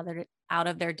taking time out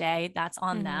of their day, that's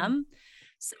on them.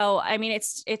 So, I mean,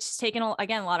 it's taken,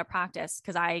 again, a lot of practice,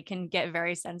 because I can get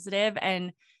very sensitive,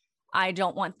 and I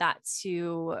don't want that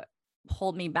to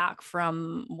hold me back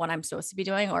from what I'm supposed to be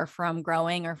doing, or from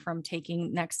growing, or from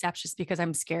taking next steps, just because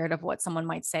I'm scared of what someone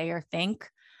might say or think.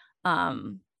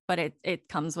 But it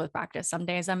comes with practice. Some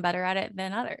days I'm better at it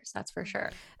than others. That's for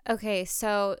sure. Okay.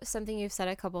 So something you've said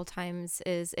a couple times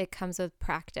is it comes with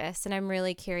practice. And I'm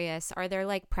really curious, are there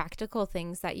like practical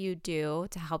things that you do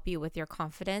to help you with your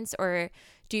confidence? Or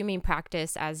do you mean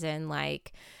practice as in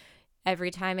like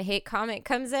every time a hate comment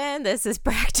comes in, this is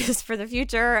practice for the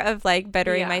future of like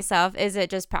bettering myself? Is it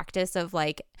just practice of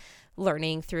like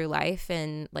learning through life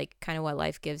and like kind of what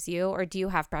life gives you? Or do you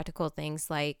have practical things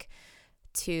like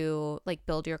to like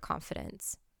build your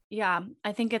confidence? Yeah,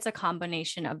 I think it's a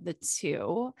combination of the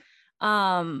two.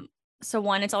 So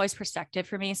one, it's always perspective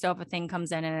for me. So if a thing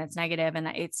comes in and it's negative and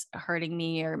it's hurting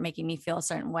me or making me feel a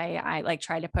certain way, I like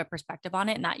try to put perspective on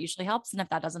it, and that usually helps. And if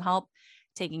that doesn't help,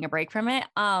 taking a break from it.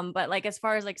 But like, as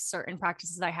far as like certain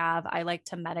practices I like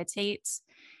to meditate,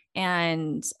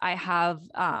 and I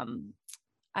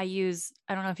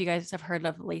don't know if you guys have heard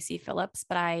of Lacey Phillips,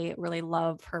 but I really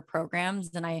love her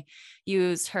programs, and I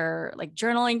use her like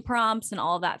journaling prompts and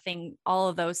all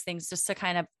of those things, just to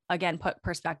kind of, again, put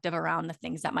perspective around the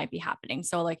things that might be happening.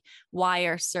 So like, why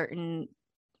are certain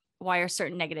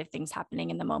negative things happening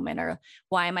in the moment, or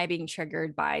why am I being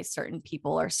triggered by certain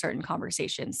people or certain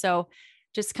conversations? So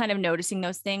just kind of noticing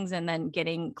those things, and then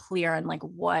getting clear on like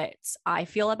what I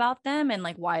feel about them and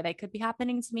like why they could be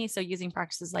happening to me. So using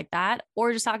practices like that,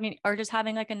 or just having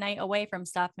like a night away from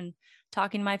stuff and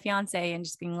talking to my fiance and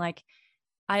just being like,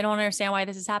 I don't understand why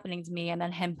this is happening to me. And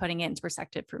then him putting it into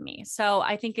perspective for me. So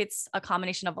I think it's a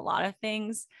combination of a lot of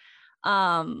things.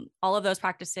 All of those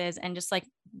practices, and just like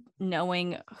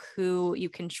knowing who you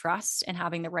can trust and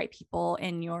having the right people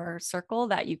in your circle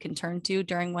that you can turn to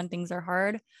during when things are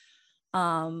hard.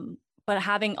 But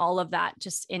having all of that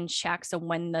just in check. So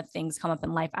when the things come up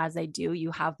in life, as they do,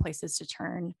 you have places to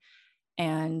turn,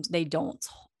 and they don't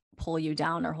pull you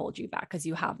down or hold you back, because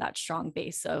you have that strong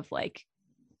base of like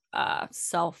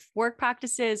self-work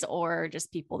practices, or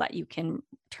just people that you can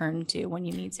turn to when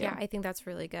you need to. Yeah, I think that's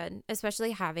really good,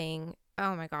 especially having,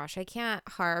 oh my gosh, I can't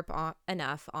harp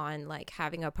enough on like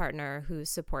having a partner who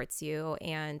supports you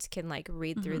and can like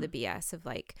read through the BS of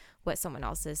like what someone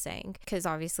else is saying. Because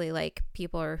obviously like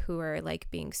people who are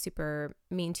like being super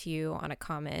mean to you on a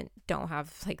comment don't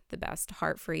have like the best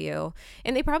heart for you,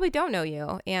 and they probably don't know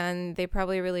you, and they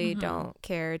probably really don't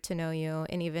care to know you.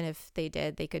 And even if they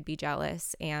did, they could be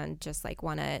jealous and just like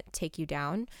want to take you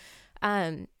down.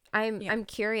 I'm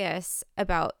curious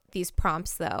about these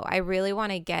prompts though. I really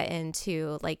want to get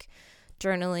into like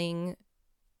journaling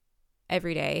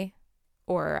every day,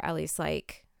 or at least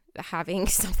like having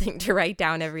something to write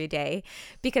down every day,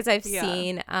 because I've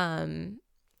seen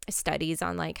studies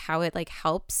on like how it like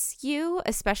helps you,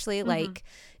 especially like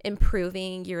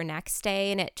improving your next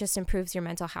day, and it just improves your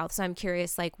mental health. So I'm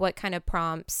curious, like what kind of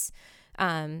prompts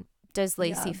does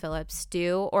Lacey Phillips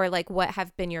do, or like what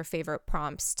have been your favorite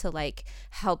prompts to like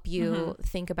help you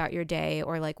think about your day,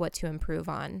 or like what to improve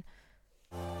on?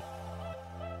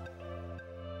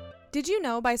 Did you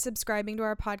know by subscribing to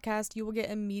our podcast, you will get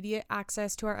immediate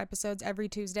access to our episodes every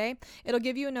Tuesday? It'll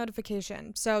give you a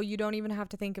notification, so you don't even have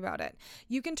to think about it.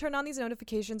 You can turn on these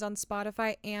notifications on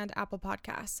Spotify and Apple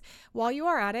Podcasts. While you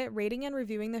are at it, rating and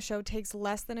reviewing the show takes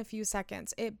less than a few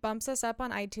seconds. It bumps us up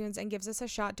on iTunes and gives us a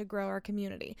shot to grow our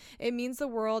community. It means the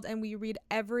world, and we read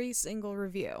every single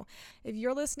review. If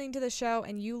you're listening to the show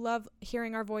and you love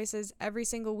hearing our voices every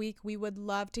single week, we would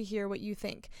love to hear what you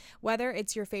think. Whether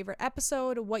it's your favorite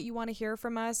episode, what you want want to hear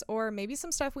from us, or maybe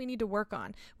some stuff we need to work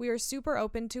on. We are super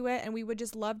open to it, and we would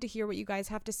just love to hear what you guys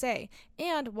have to say.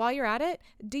 And while you're at it,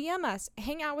 DM us,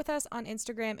 hang out with us on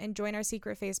Instagram, and join our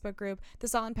secret Facebook group, the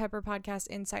Salt and Pepper Podcast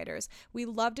Insiders. We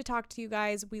love to talk to you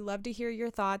guys. We love to hear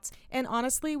your thoughts. And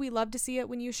honestly, we love to see it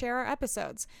when you share our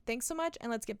episodes. Thanks so much,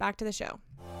 and let's get back to the show.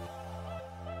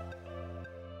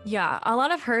 Yeah, a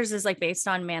lot of hers is like based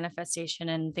on manifestation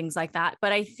and things like that.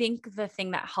 But I think the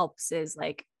thing that helps is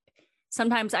like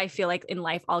sometimes I feel like in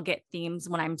life I'll get themes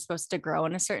when I'm supposed to grow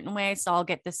in a certain way. So I'll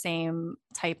get the same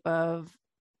type of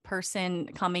person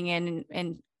coming in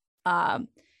and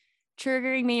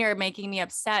triggering me or making me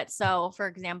upset. So for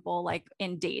example, like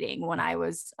in dating, when I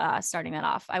was starting that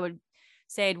off, I would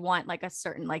say I'd want like a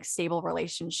certain like stable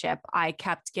relationship. I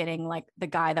kept getting like the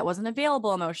guy that wasn't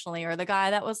available emotionally, or the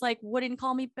guy that was like wouldn't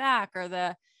call me back, or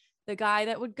the guy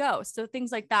that would ghost. So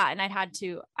things like that. And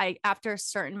after a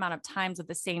certain amount of times of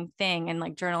the same thing and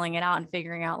like journaling it out and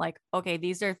figuring out like, okay,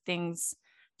 these are things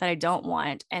that I don't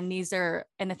want. And the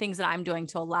things that I'm doing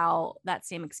to allow that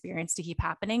same experience to keep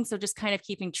happening. So just kind of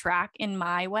keeping track in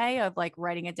my way of like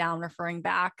writing it down, referring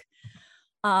back,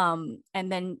 and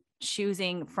then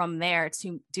choosing from there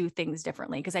to do things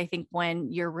differently. Because I think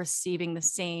when you're receiving the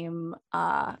same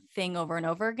thing over and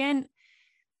over again,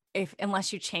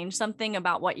 unless you change something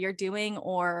about what you're doing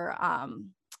or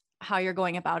how you're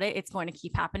going about it, it's going to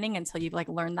keep happening until you've like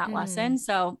learned that lesson.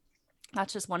 So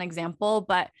that's just one example.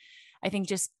 But I think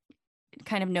just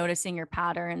kind of noticing your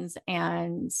patterns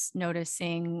and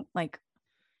noticing like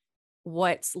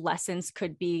what lessons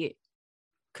could be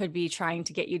trying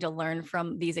to get you to learn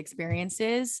from these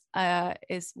experiences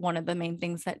is one of the main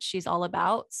things that she's all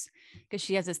about. Because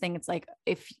she has this thing, it's like,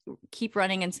 if you keep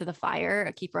running into the fire,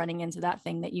 or keep running into that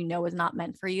thing that you know is not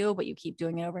meant for you, but you keep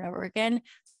doing it over and over again,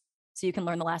 so you can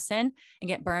learn the lesson and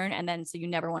get burned. And then, so you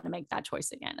never want to make that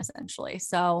choice again, essentially.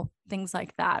 So things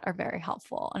like that are very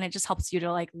helpful. And it just helps you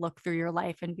to like look through your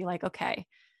life and be like, okay,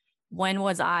 when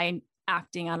was I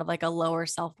acting out of like a lower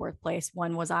self-worth place?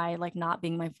 When was I like not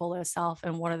being my fullest self?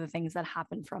 And what are the things that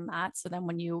happened from that? So then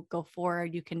when you go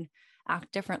forward, you can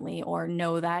act differently or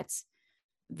know that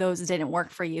those didn't work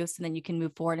for you. So then you can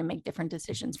move forward and make different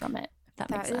decisions from it. If that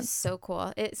makes sense. That is so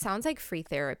cool. It sounds like free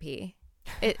therapy.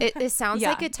 It sounds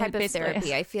like a type of therapy.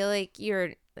 Is. I feel like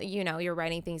you're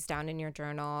writing things down in your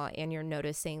journal and you're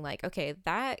noticing like, okay,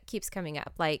 that keeps coming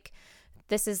up. Like,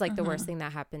 this is like the worst thing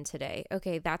that happened today.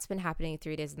 Okay, that's been happening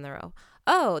 3 days in a row.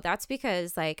 Oh, that's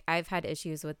because like I've had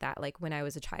issues with that like when I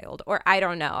was a child, or I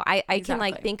don't know. I can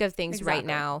like think of things right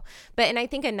now. And I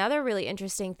think another really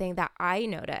interesting thing that I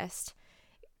noticed,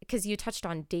 because you touched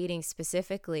on dating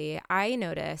specifically, I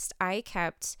noticed I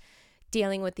kept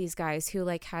dealing with these guys who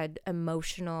like had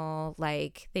emotional,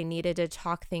 like they needed to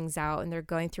talk things out and they're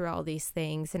going through all these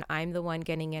things and I'm the one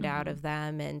getting it out of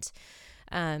them. And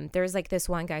there's like this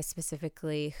one guy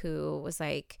specifically who was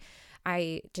like,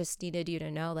 I just needed you to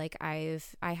know, like I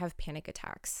have panic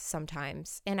attacks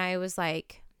sometimes. And I was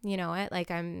like, you know what,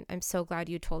 like I'm so glad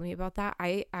you told me about that.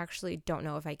 I actually don't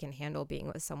know if I can handle being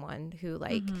with someone who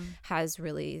like has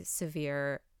really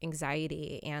severe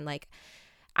anxiety. And like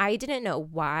I didn't know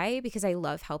why, because I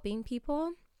love helping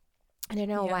people. I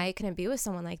didn't know why I couldn't be with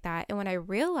someone like that. And when I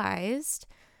realized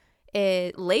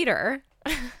it later,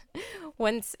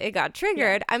 once it got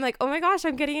triggered, I'm like, oh my gosh,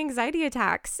 I'm getting anxiety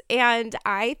attacks. And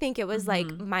I think it was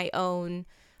like my own,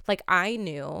 like I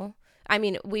knew, I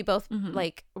mean, we both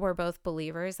like, we're both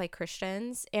believers, like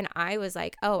Christians. And I was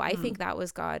like, oh, I think that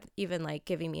was God even like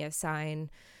giving me a sign,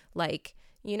 like,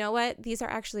 you know what, these are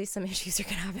actually some issues you're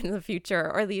going to have in the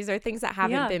future, or these are things that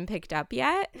haven't been picked up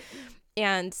yet.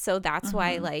 And so that's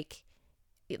why like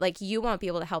you won't be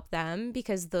able to help them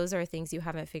because those are things you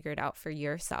haven't figured out for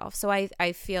yourself. So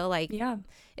I feel like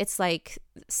it's like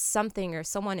something or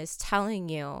someone is telling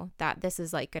you that this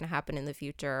is like going to happen in the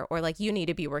future, or like you need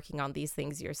to be working on these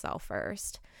things yourself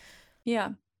first.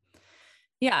 Yeah.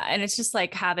 And it's just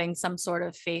like having some sort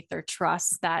of faith or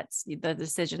trust that the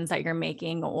decisions that you're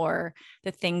making, or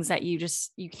the things that you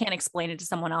can't explain it to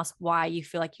someone else why you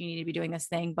feel like you need to be doing this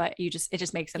thing, but it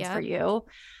just makes sense for you.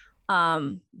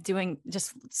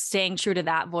 Staying true to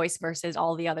that voice versus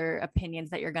all the other opinions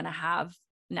that you're going to have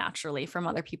naturally from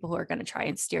other people who are going to try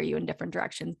and steer you in different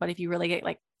directions. But if you really get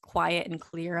like quiet and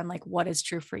clear on like what is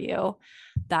true for you,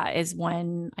 that is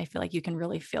when I feel like you can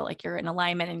really feel like you're in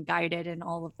alignment and guided and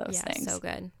all of those things. So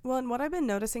good. Well, and what I've been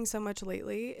noticing so much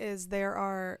lately is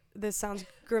this sounds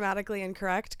grammatically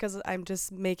incorrect because I'm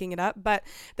just making it up, but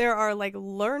there are like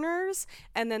learners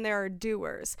and then there are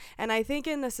doers. And I think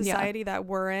in the society that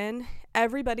we're in,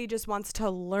 everybody just wants to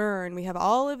learn. We have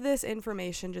all of this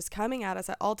information just coming at us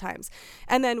at all times.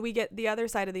 And then we get the other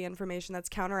side of the information that's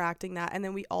counteracting that. And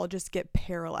then we all just get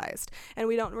paralyzed and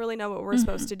we don't really know what we're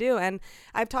supposed to do. And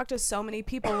I've talked to so many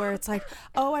people where it's like,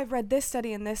 oh, I've read this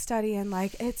study and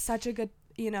like, it's such a good,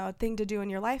 thing to do in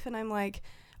your life. And I'm like,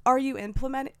 are you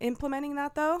implementing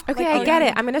that though? Okay, like, I get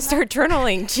it. I'm going to start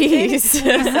journaling. Jeez.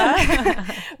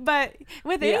 But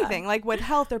with anything, like with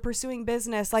health or pursuing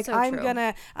business, like So I'm true.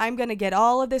 gonna get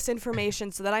all of this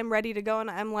information so that I'm ready to go.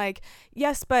 And I'm like,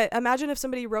 yes, but imagine if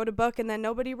somebody wrote a book and then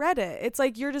nobody read it. It's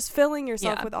like you're just filling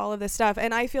yourself with all of this stuff.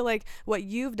 And I feel like what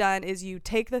you've done is you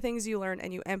take the things you learn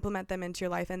and you implement them into your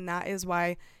life. And that is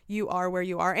why you are where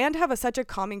you are and have such a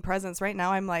calming presence right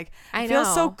now. I'm like, I feel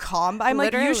so calm. I'm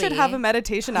like, you should have a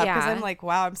meditation app because I'm like,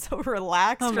 wow, I'm so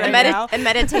relaxed right now. A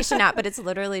meditation app, but it's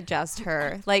literally just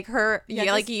her. Like her,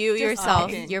 like you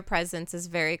yourself, talking. your presence is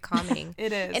very calming.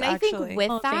 It is, and actually. I think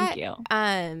with that,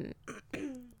 thank you.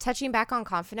 Touching back on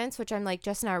confidence, which I'm like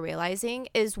just now realizing,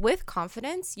 is with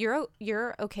confidence,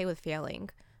 you're okay with failing.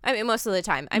 I mean, most of the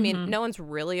time. I mean, no one's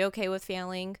really okay with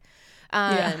failing.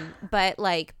 But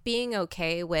like being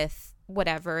okay with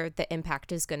whatever the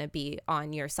impact is going to be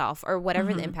on yourself or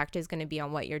whatever the impact is going to be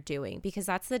on what you're doing, because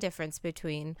that's the difference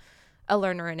between a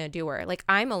learner and a doer. Like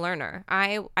I'm a learner.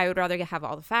 I would rather have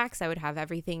all the facts. I would have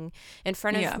everything in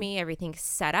front of me, everything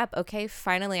set up. Okay,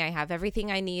 finally I have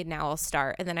everything I need. Now I'll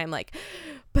start. And then I'm like,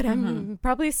 but I'm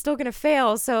probably still going to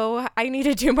fail. So I need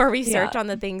to do more research on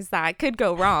the things that could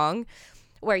go wrong.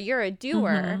 Where you're a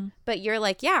doer, but you're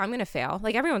like, yeah, I'm going to fail.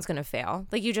 Like everyone's going to fail.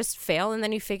 Like you just fail and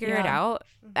then you figure it out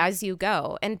as you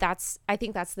go. And I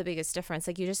think that's the biggest difference.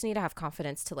 Like you just need to have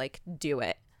confidence to like do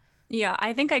it. Yeah,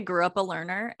 I think I grew up a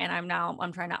learner and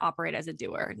I'm trying to operate as a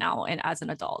doer now and as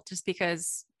an adult, just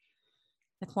because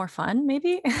it's more fun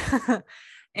maybe.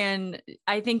 And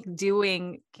I think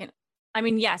doing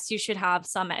yes, you should have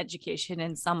some education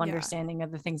and some understanding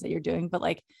of the things that you're doing. But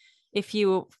like if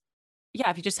you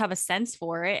just have a sense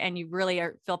for it and you really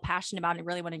feel passionate about it and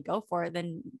really want to go for it,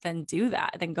 then do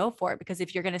that, then go for it. Because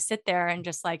if you're going to sit there and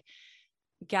just like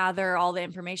gather all the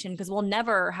information, because we'll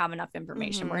never have enough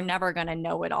information. We're never going to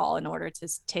know it all in order to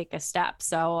take a step.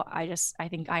 So I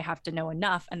think I have to know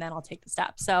enough and then I'll take the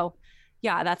step. So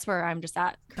yeah, that's where I'm just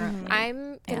at currently.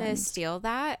 I'm going to steal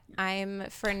that.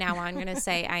 For now on going to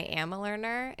say I am a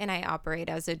learner and I operate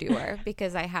as a doer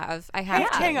because I have.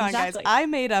 Hang on, guys. I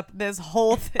made up this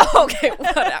whole thing. Okay,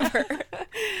 whatever.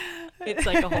 It's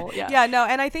like a whole, Yeah, no.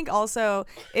 And I think also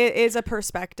it is a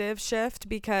perspective shift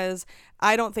because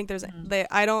I don't think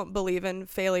I don't believe in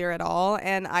failure at all.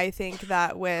 And I think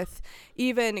that with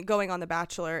even going on The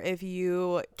Bachelor, if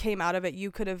you came out of it,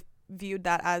 you could have viewed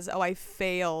that as, oh, I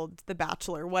failed The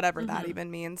Bachelor, whatever that even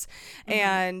means.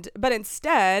 But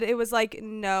instead it was like,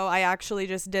 no, I actually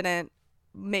just didn't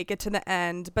make it to the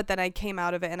end, but then I came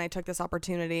out of it and I took this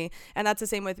opportunity. And that's the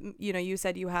same with, you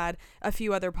said you had a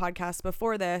few other podcasts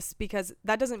before this, because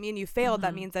that doesn't mean you failed.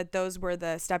 That means that those were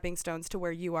the stepping stones to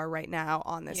where you are right now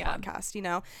on this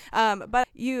podcast, but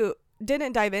you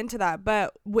didn't dive into that.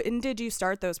 But when did you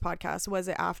start those podcasts? Was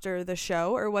it after the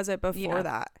show or was it before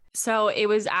that? So it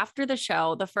was after the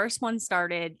show. The first one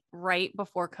started right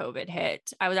before COVID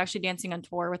hit. I was actually dancing on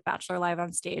tour with Bachelor Live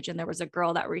on Stage, and there was a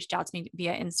girl that reached out to me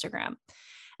via Instagram.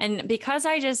 And because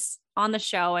I just on the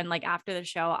show and like after the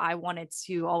show, I wanted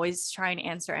to always try and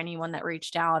answer anyone that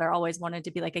reached out, or always wanted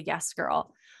to be like a yes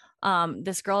girl.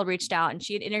 This girl reached out and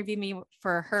she had interviewed me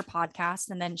for her podcast.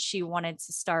 And then she wanted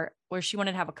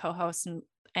to have a co-host,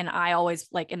 and I always,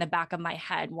 like, in the back of my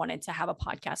head wanted to have a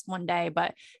podcast one day,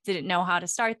 but didn't know how to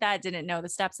start that, didn't know the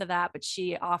steps of that. But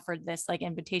she offered this like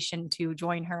invitation to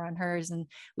join her on hers. And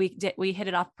we hit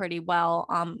it off pretty well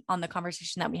on the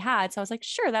conversation that we had. So I was like,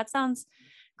 sure, that sounds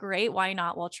great. Why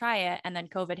not? We'll try it. And then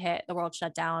COVID hit, the world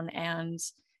shut down, and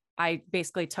I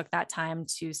basically took that time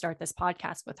to start this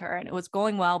podcast with her, and it was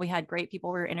going well. We had great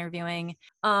people we were interviewing.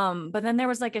 But then there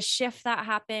was like a shift that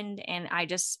happened, and I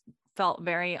just felt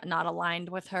very not aligned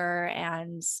with her.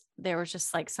 And there was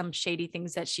just like some shady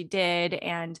things that she did.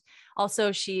 And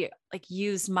also she like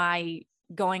used my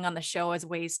going on the show as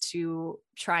ways to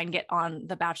try and get on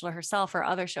The Bachelor herself or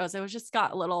other shows. It was just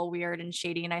got a little weird and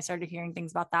shady. And I started hearing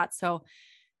things about that. So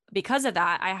because of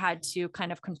that, I had to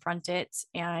kind of confront it,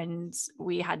 and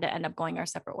we had to end up going our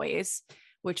separate ways,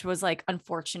 which was like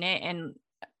unfortunate. And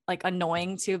like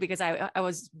annoying too, because I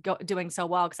was doing so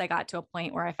well, because I got to a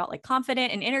point where I felt like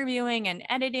confident in interviewing and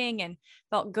editing and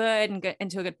felt good and get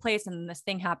into a good place. And this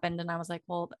thing happened and I was like,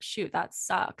 well, shoot, that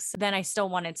sucks. Then I still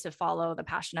wanted to follow the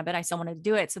passion of it. I still wanted to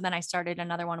do it. So then I started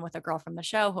another one with a girl from the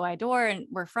show who I adore, and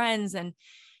we're friends, and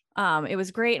it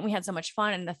was great. And we had so much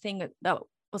fun. And the thing that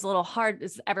was a little hard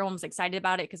is everyone was excited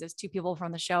about it, because there's two people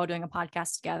from the show doing a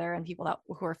podcast together, and people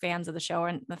who are fans of the show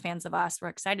and the fans of us were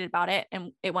excited about it.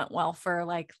 And it went well for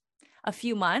like a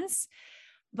few months,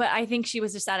 but I think she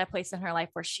was just at a place in her life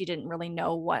where she didn't really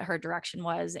know what her direction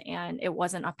was. And it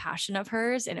wasn't a passion of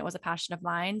hers, and it was a passion of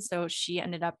mine. So she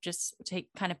ended up just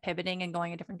kind of pivoting and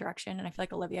going a different direction. And I feel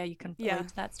like, Olivia, you can relate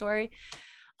to that story.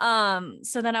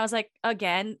 So then I was like,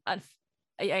 again,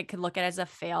 I could look at it as a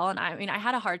fail. And I mean, I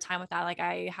had a hard time with that. Like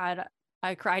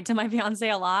I cried to my fiance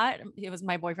a lot. It was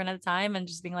my boyfriend at the time, and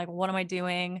just being like, what am I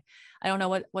doing? I don't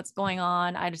know what's going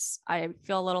on. I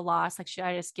feel a little lost. Like, should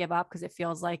I just give up? Cause it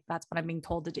feels like that's what I'm being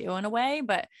told to do in a way,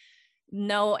 but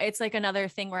no, it's like another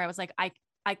thing where I was like,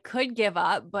 I could give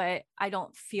up, but I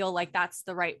don't feel like that's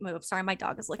the right move. Sorry, my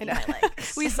dog is licking my leg.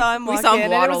 We saw him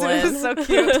waddle in. It was so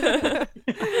cute.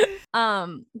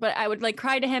 But I would like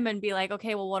cry to him and be like,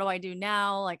 okay, well, what do I do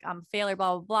now? Like, I'm a failure,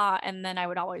 blah, blah, blah. And then I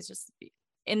would always just be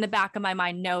in the back of my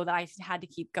mind know that I had to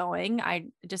keep going. I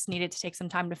just needed to take some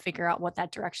time to figure out what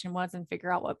that direction was and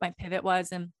figure out what my pivot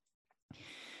was and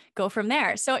go from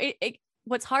there. So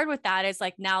what's hard with that is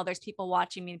like, now there's people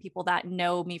watching me and people that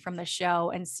know me from the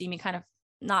show and see me kind of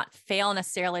not fail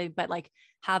necessarily, but like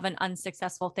have an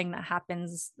unsuccessful thing that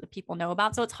happens that people know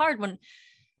about. So it's hard when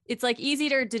it's like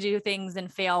easier to do things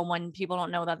and fail when people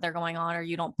don't know that they're going on, or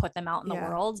you don't put them out in the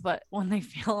world. But when they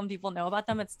fail and people know about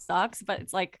them, it sucks. But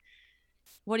it's like,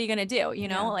 what are you going to do? You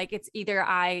know, like it's either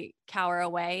I cower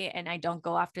away and I don't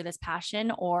go after this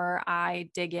passion, or I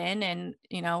dig in and,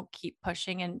 you know, keep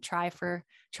pushing and try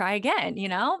again, you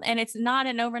know, and it's not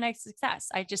an overnight success.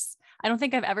 I don't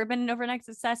think I've ever been an overnight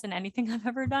success in anything I've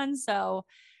ever done. So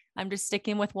I'm just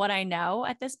sticking with what I know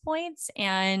at this point.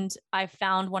 And I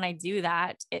found when I do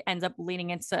that, it ends up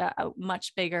leading into a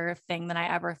much bigger thing than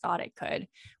I ever thought it could,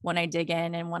 when I dig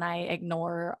in and when I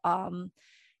ignore,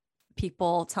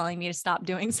 people telling me to stop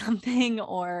doing something,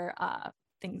 or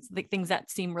things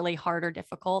that seem really hard or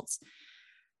difficult,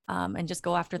 and just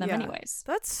go after them anyways.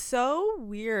 That's so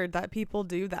weird that people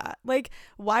do that. Like,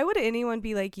 why would anyone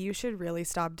be like, you should really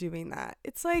stop doing that?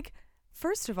 It's like,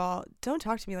 first of all, don't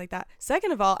talk to me like that.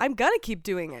 Second of all, I'm gonna keep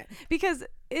doing it because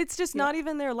it's just not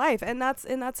even their life. And that's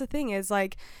the thing, is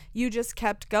like, you just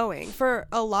kept going. For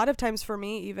a lot of times for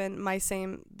me, even the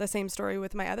same story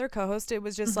with my other co-host, it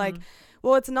was just like,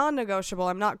 well, it's non-negotiable.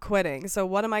 I'm not quitting. So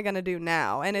what am I going to do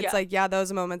now? And it's like,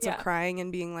 those moments of crying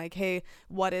and being like, hey,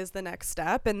 what is the next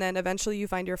step? And then eventually you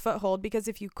find your foothold, because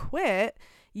if you quit,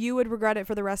 you would regret it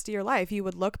for the rest of your life. You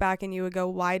would look back and you would go,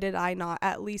 why did I not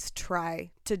at least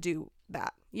try to do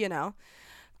that? You know?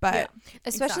 But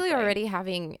especially already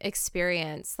having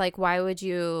experience, like, why would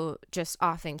you just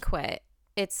off and quit?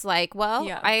 It's like, well,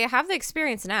 I have the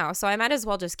experience now, so I might as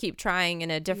well just keep trying in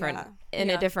a different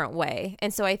a different way.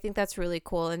 And so I think that's really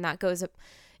cool, and that goes up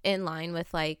in line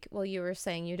with, like, well, you were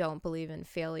saying you don't believe in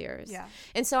failures. Yeah.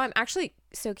 And so I'm actually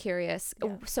so curious.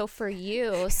 Yeah. So for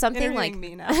you, something like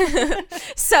me now.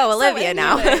 So Olivia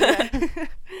now.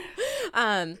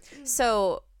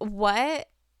 So what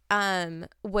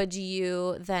would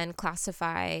you then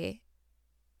classify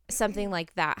something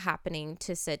like that happening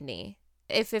to Sydney?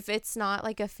 If it's not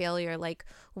like a failure, like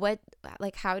what,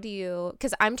 like, how do you,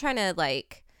 because I'm trying to,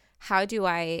 like, how do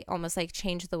I almost like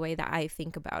change the way that I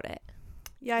think about it?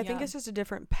 Yeah, I think it's just a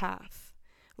different path.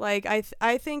 Like,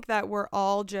 I think that we're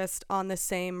all just on the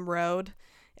same road.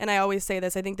 And I always say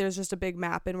this, I think there's just a big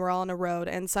map and we're all on a road,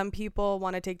 and some people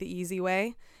want to take the easy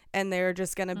way and they're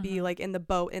just going to be like in the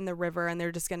boat in the river and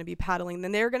they're just going to be paddling.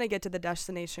 Then they're going to get to the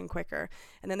destination quicker.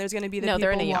 And then there's going to be the people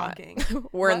they're in a walking.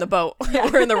 Yacht. We're in the boat.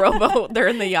 We're in the rowboat. They're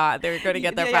in the yacht. They're going to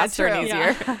get there faster and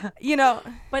easier. You know,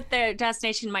 but their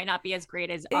destination might not be as great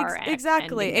as our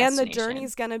exactly. And the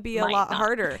journey's going to be a lot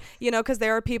harder, you know, because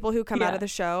there are people who come out of the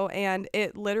show and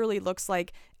it literally looks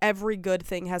like every good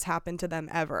thing has happened to them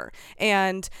ever.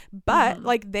 But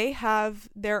like, they have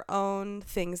their own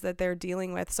things that they're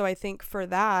dealing with. So I think for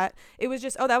that, it was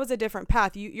just, that was a different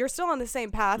path. You're still on the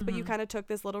same path, but you kind of took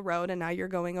this little road and now you're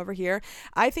going over here.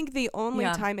 I think the only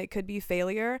time it could be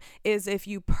failure is if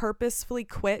you purposefully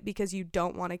quit because you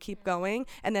don't want to keep going,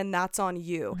 and then that's on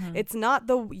you. It's not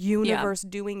the universe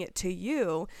doing it to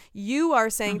you. You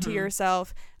are saying to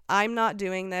yourself, I'm not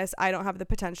doing this. I don't have the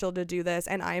potential to do this,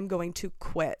 and I am going to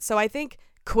quit. So I think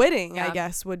quitting, I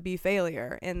guess, would be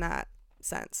failure in that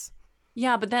sense.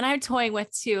 Yeah, but then I'm toying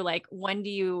with too, like, when do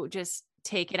you just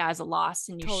take it as a loss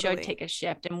and you should Totally. take a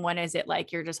shift? And when is it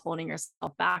like you're just holding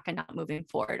yourself back and not moving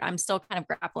forward? I'm still kind of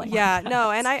grappling with Yeah, that.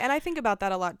 no, and I think about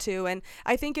that a lot too. And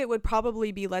I think it would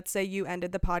probably be, let's say you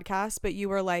ended the podcast, but you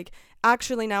were like,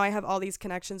 actually now I have all these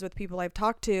connections with people I've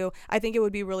talked to. I think it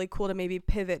would be really cool to maybe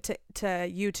pivot to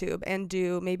YouTube and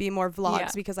do maybe more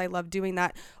vlogs because I love doing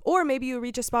that. Or maybe you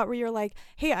reach a spot where you're like,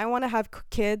 hey, I want to have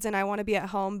kids and I want to be at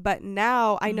home, but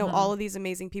now I know all of these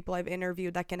amazing people I've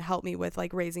interviewed that can help me with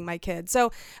like raising my kids.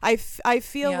 So I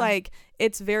feel like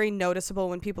it's very noticeable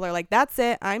when people are like, that's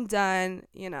it, I'm done,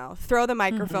 you know, throw the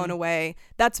microphone away.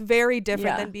 That's very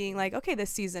different than being like, okay,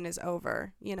 this season is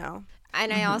over, you know.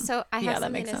 And I have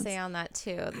something to say on that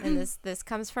too. And this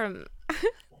comes from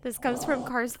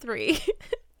Cars 3.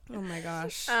 Oh my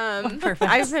gosh.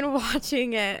 I've been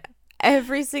watching it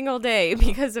every single day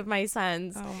because of my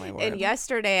sons. Oh my word. And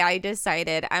yesterday I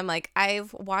decided, I'm like,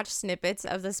 I've watched snippets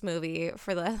of this movie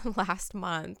for the last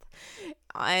month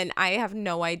and I have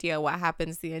no idea what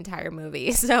happens the entire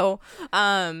movie. So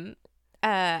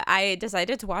I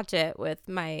decided to watch it with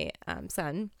my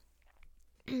son.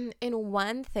 And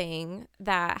one thing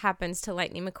that happens to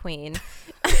Lightning McQueen,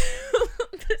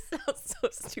 this sounds so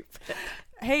stupid.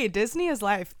 Hey, Disney is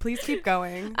life. Please keep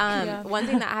going. One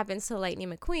thing that happens to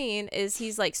Lightning McQueen is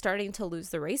he's like starting to lose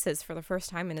the races for the first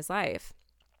time in his life.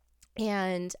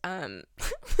 And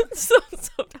so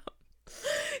dumb.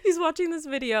 He's watching this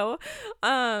video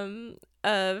of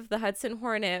the Hudson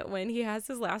Hornet when he has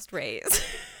his last race.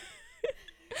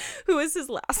 Who is his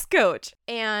last coach.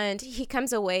 And he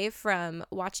comes away from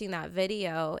watching that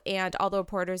video and all the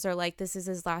reporters are like, this is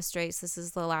his last race. This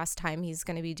is the last time he's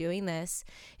going to be doing this.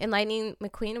 And Lightning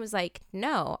McQueen was like,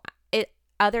 no,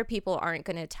 other people aren't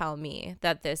going to tell me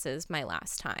that this is my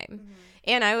last time. Mm-hmm.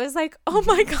 And I was like, oh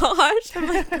my gosh, I'm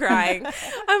like crying.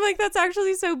 I'm like, that's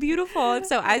actually so beautiful. And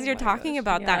so as you're talking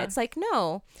about that, it's like,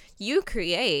 no, you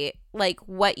create like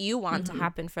what you want to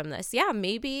happen from this. Yeah,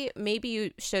 maybe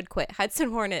you should quit. Hudson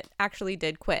Hornet actually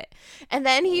did quit. And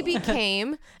then he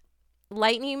became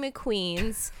Lightning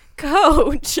McQueen's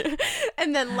coach.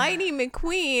 And then Lightning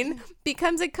McQueen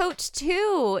becomes a coach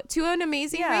too, to an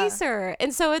amazing racer.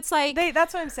 And so it's like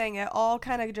that's what I'm saying. It all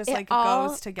kind of just like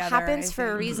goes together. Happens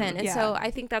for a reason. And so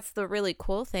I think that's the really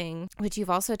cool thing, which you've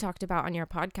also talked about on your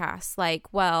podcast.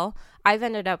 Like, well, I've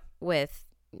ended up with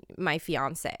my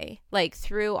fiance. Like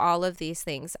through all of these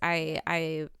things,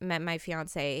 I met my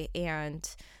fiance,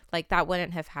 and like that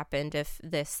wouldn't have happened if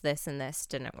this and this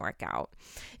didn't work out.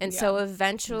 And so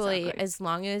eventually, as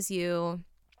long as you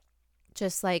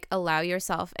just like allow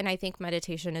yourself, and I think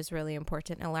meditation is really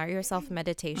important, allow yourself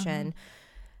meditation.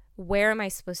 Where am I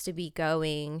supposed to be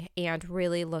going? And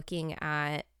really looking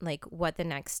at like what the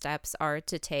next steps are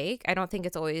to take. I don't think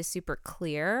it's always super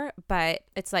clear, but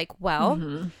it's like,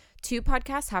 well, 2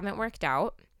 podcasts haven't worked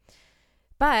out.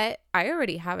 But I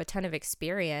already have a ton of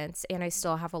experience and I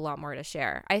still have a lot more to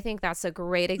share. I think that's a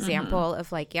great example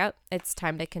of like, yep, it's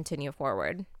time to continue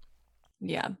forward.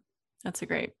 Yeah, that's a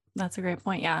great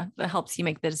point. Yeah, that helps you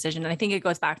make the decision. And I think it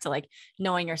goes back to like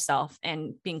knowing yourself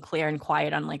and being clear and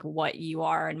quiet on like what you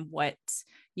are and what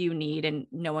you need, and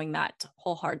knowing that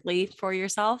wholeheartedly for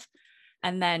yourself.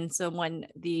 And then, so when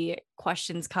the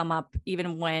questions come up,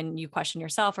 even when you question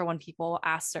yourself or when people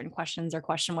ask certain questions or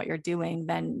question what you're doing,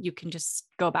 then you can just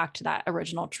go back to that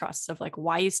original trust of like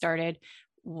why you started,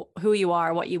 who you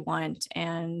are, what you want.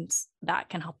 And that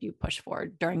can help you push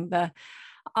forward during the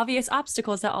obvious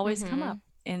obstacles that always come up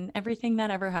in everything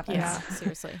that ever happens. Yeah,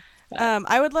 seriously.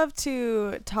 I would love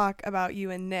to talk about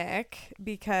you and Nick,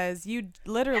 because you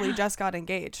literally just got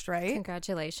engaged, right?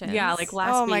 Congratulations. Yeah, like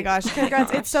last week. Oh my gosh,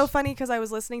 congrats. It's so funny because I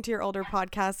was listening to your older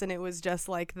podcast and it was just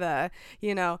like the,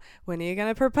 you know, when are you going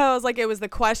to propose? Like it was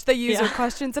the user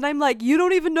questions, and I'm like, you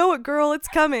don't even know it, girl, it's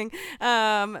coming.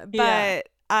 But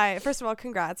first of all,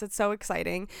 congrats. It's so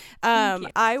exciting.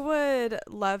 I would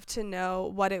love to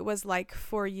know what it was like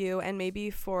for you, and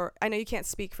maybe I know you can't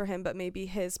speak for him, but maybe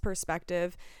his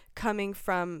perspective coming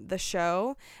from the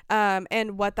show,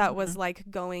 and what that was like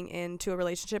going into a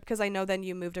relationship, because I know then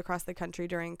you moved across the country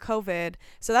during COVID,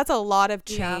 so that's a lot of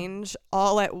change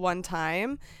all at one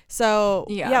time. So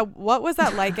what was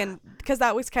that like? And because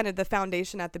that was kind of the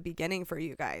foundation at the beginning for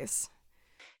you guys.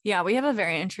 Yeah, we have a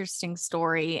very interesting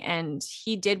story, and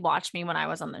he did watch me when I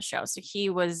was on the show. So he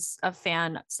was a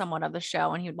fan somewhat of the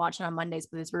show, and he would watch it on Mondays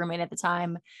with his roommate at the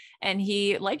time. And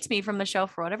he liked me from the show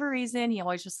for whatever reason. He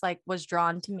always just like was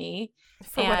drawn to me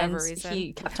for whatever reason.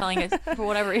 He kept telling us for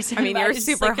whatever reason. I mean, you're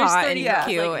super hot and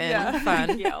cute and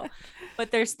fun.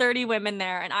 but there's 30 women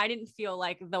there, and I didn't feel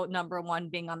like the number one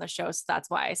being on the show. So that's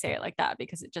why I say it like that,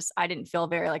 because I didn't feel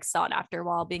very like sought after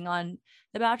while being on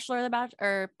The Bachelor,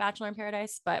 or Bachelor in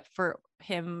Paradise. But for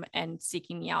him and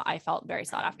seeking me out, I felt very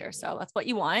sought after. So that's what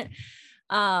you want.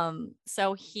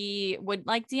 So he would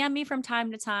like DM me from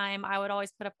time to time. I would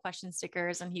always put up question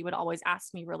stickers, and he would always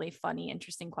ask me really funny,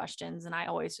 interesting questions. And I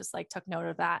always just like took note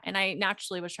of that. And I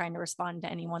naturally was trying to respond to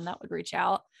anyone that would reach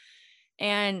out.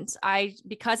 And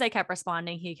because I kept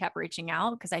responding, he kept reaching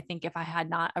out, because I think if I had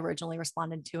not originally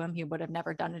responded to him, he would have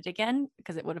never done it again,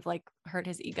 because it would have like hurt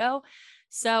his ego.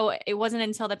 So it wasn't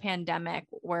until the pandemic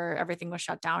where everything was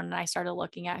shut down and I started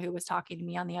looking at who was talking to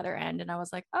me on the other end. And I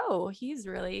was like, oh, he's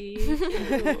really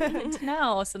good to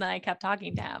know. So then I kept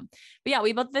talking to him. But yeah,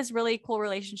 we built this really cool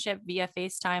relationship via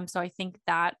FaceTime. So I think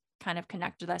that kind of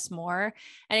connected us more.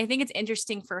 And I think it's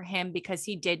interesting for him because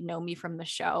he did know me from the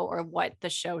show, or what the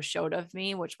show showed of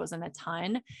me, which wasn't a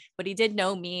ton, but he did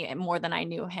know me more than I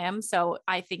knew him. So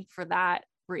I think for that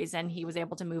reason, he was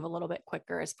able to move a little bit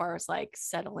quicker as far as like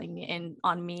settling in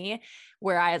on me,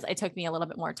 whereas it took me a little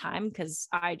bit more time because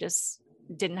I just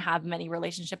didn't have many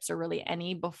relationships, or really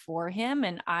any, before him.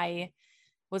 And I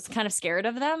was kind of scared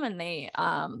of them,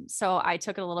 and so I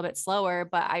took it a little bit slower,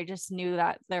 but I just knew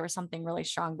that there was something really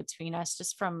strong between us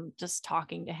just from just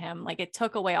talking to him. Like, it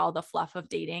took away all the fluff of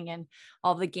dating and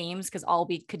all the games, because all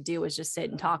we could do was just sit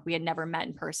and talk. We had never met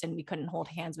in person. We couldn't hold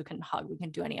hands. We couldn't hug. We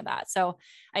couldn't do any of that. So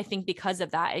I think because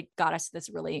of that, it got us to this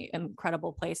really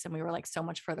incredible place. And we were like so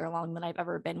much further along than I've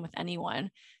ever been with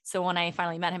anyone. So when I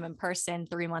finally met him in person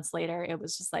 3 months later, it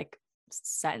was just like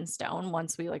set in stone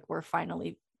once we like were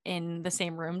finally in the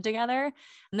same room together.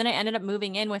 And then I ended up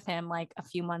moving in with him like a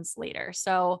few months later.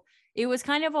 So it was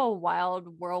kind of a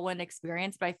wild whirlwind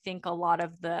experience, but I think a lot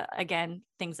of the, again,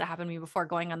 things that happened to me before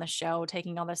going on the show,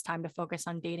 taking all this time to focus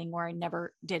on dating where I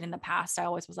never did in the past. I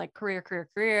always was like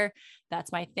career.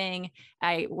 That's my thing.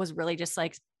 I was really just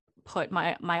like put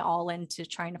my all into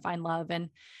trying to find love and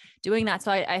doing that.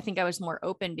 So I think I was more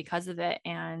open because of it,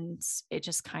 and it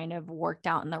just kind of worked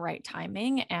out in the right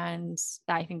timing. And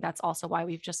I think that's also why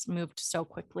we've just moved so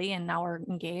quickly, and now we're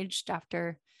engaged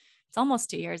after, it's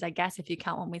almost 2 years, I guess, if you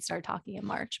count when we started talking in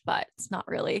March, but it's not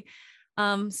really.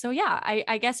 So yeah,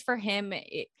 I guess for him,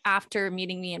 after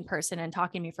meeting me in person and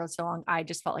talking to me for so long, I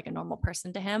just felt like a normal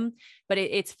person to him. But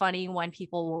it's funny when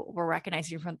people were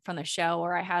recognizing from the show,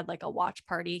 or I had like a watch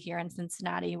party here in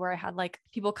Cincinnati where I had like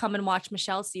people come and watch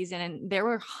Michelle's season, and there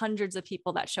were hundreds of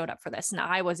people that showed up for this. And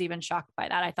I was even shocked by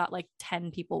that. I thought like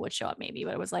 10 people would show up maybe,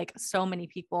 but it was like so many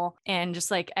people, and just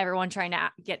like everyone trying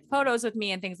to get photos with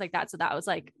me and things like that. So that was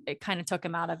like, it kind of took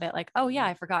him out of it. Like, oh yeah,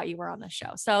 I forgot you were on the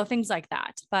show. So things like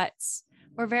that. But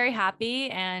we're very happy.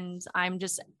 And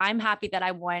I'm happy that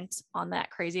I went on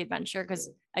that crazy adventure, because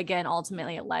again,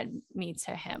 ultimately it led me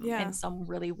to him in some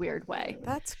really weird way.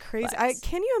 That's crazy.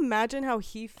 Can you imagine how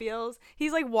he feels?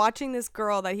 He's like watching this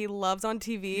girl that he loves on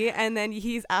TV, and then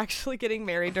he's actually getting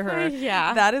married to her.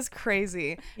 Yeah. That is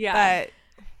crazy. Yeah. But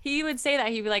he would say that.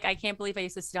 He'd be like, I can't believe I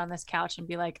used to sit on this couch and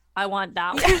be like, I want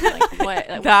that one. Like, what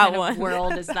That kind one. of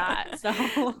world is that?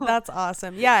 So that's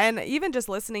awesome. Yeah. And even just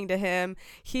listening to him,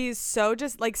 he's so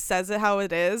just like says it how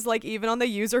it is. Like even on the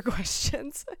user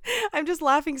questions, I'm just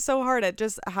laughing so hard at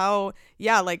just how,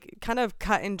 like kind of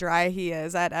cut and dry he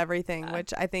is at everything,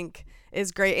 which I think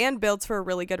is great and builds for a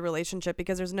really good relationship,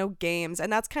 because there's no games.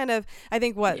 And that's kind of, I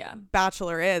think, what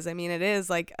Bachelor is. I mean, it is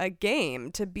like a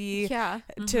game to be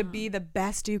the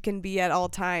best you can be at all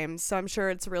times. So I'm sure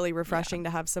it's really refreshing to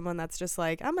have someone that's just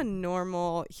like, I'm a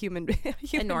normal human being.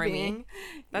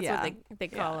 That's what they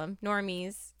call them.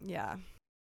 Normies. Yeah.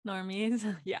 Normies.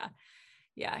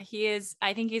 Yeah, he is.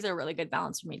 I think he's a really good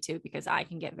balance for me too, because I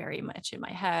can get very much in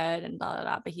my head and blah, blah,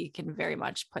 blah, but he can very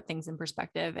much put things in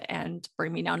perspective and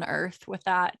bring me down to earth with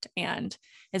that, and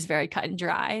is very cut and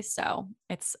dry. So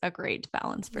it's a great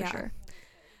balance for sure.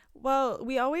 Well,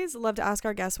 we always love to ask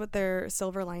our guests what their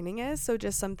silver lining is. So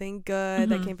just something good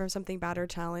that came from something bad or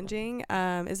challenging.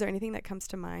 Is there anything that comes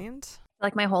to mind?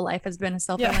 Like my whole life has been a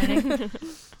silver lining.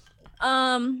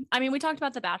 I mean, we talked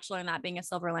about The Bachelor and that being a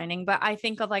silver lining, but I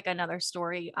think of like another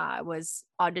story. Was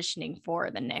auditioning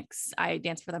for the Knicks. I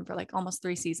danced for them for like almost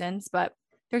 3 seasons, but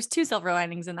there's 2 silver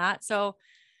linings in that. So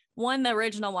one, the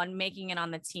original one, making it on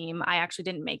the team, I actually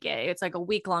didn't make it. It's like a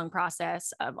week-long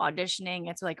process of auditioning.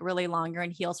 It's like really long. You're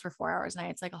in heels for 4 hours a night.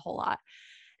 It's like a whole lot.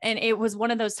 And it was one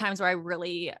of those times where I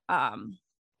really,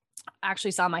 actually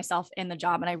saw myself in the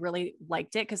job, and I really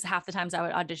liked it, because half the times I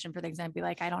would audition for things and I'd be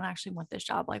like, I don't actually want this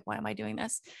job. Like, why am I doing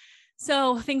this?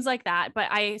 So things like that. But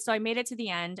I made it to the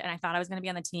end and I thought I was going to be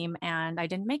on the team and I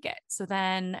didn't make it. So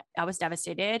then I was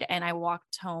devastated and I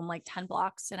walked home like 10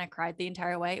 blocks and I cried the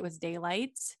entire way. It was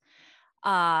daylight.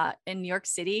 In New York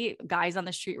City, guys on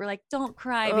the street were like, "Don't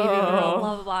cry, baby girl,"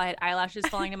 blah, blah, blah. I had eyelashes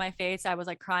falling to my face. I was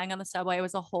like crying on the subway. It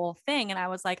was a whole thing. And I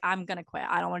was like, I'm going to quit.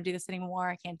 I don't want to do this anymore.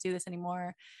 I can't do this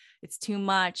anymore. It's too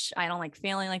much. I don't like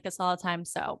feeling like this all the time.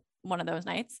 So one of those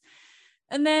nights.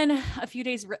 And then a few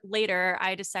days later,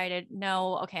 I decided,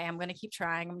 no, okay, I'm going to keep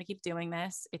trying. I'm going to keep doing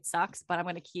this. It sucks, but I'm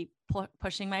going to keep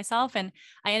pushing myself. And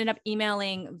I ended up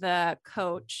emailing the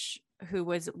coach who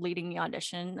was leading the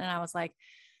audition. And I was like,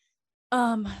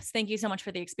 thank you so much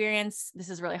for the experience. This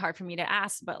is really hard for me to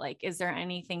ask, but like, is there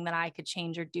anything that I could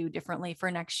change or do differently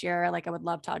for next year? Like, I would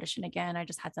love to audition again. I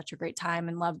just had such a great time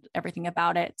and loved everything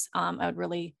about it. I would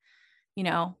really,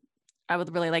 I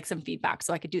would really like some feedback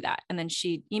so I could do that. And then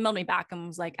she emailed me back and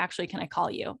was like, actually, can I call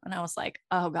you? And I was like,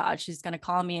 oh God, she's going to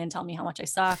call me and tell me how much I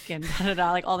suck and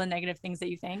like all the negative things that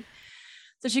you think.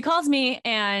 So she calls me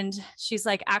and she's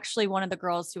like, actually, one of the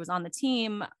girls who was on the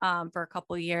team for a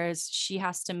couple of years, she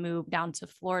has to move down to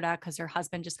Florida because her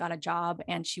husband just got a job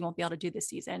and she won't be able to do this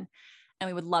season. And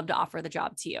we would love to offer the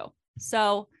job to you.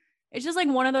 So it's just like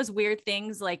one of those weird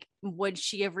things. Like, would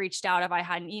she have reached out if I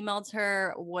hadn't emailed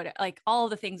her? Would like all of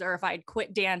the things, or if I'd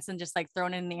quit dance and just like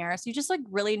thrown it in the air. So you just like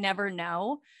really never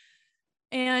know.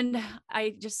 And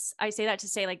I say that to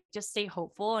say, like, just stay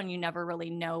hopeful and you never really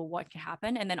know what could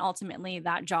happen. And then ultimately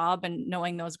that job and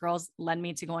knowing those girls led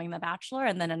me to going to The Bachelor.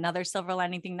 And then another silver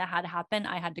lining thing that had happened,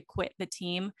 I had to quit the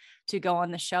team to go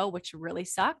on the show, which really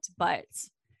sucked, but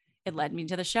it led me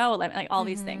to the show, like all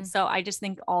these things. So I just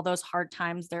think all those hard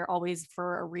times, they're always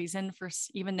for a reason,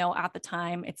 even though at the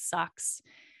time it sucks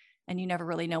and you never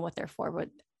really know what they're for, but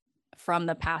from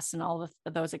the past and all of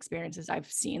those experiences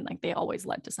I've seen, like they always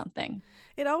led to something.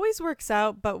 It always works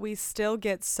out, but we still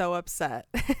get so upset.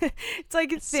 It's like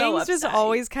things so just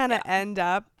always kind of end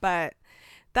up, but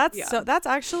that's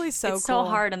actually so it's cool. so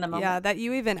hard in the moment. Yeah, that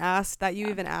you even asked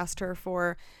her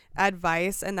for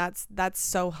advice, and that's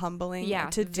so humbling.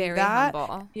 To do that.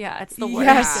 Humble. Yeah, it's the worst.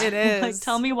 Yes, it is. Like,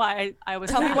 tell me why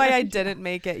Tell me why I didn't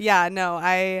make it. Yeah, no,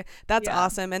 that's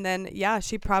awesome. And then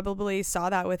she probably saw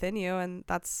that within you, and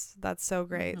that's so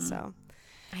great. Mm-hmm. So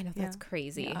I know that's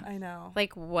crazy. Yeah, I know.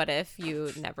 Like, what if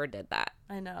you never did that?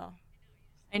 I know.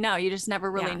 You just never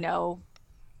really know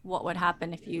what would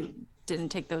happen if you didn't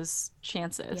take those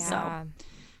chances. Yeah.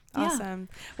 So awesome.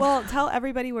 Well, tell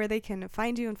everybody where they can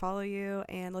find you and follow you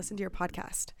and listen to your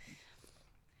podcast.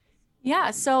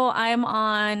 Yeah, so I'm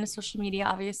on social media,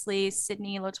 obviously,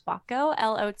 Sydney Lotuaco,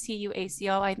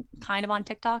 Lotuaco. I'm kind of on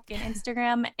TikTok and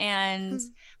Instagram, and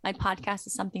my podcast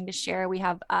is Something to Share. We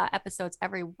have episodes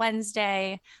every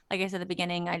Wednesday. Like I said at the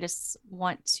beginning, I just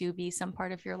want to be some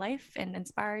part of your life and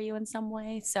inspire you in some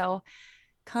way. So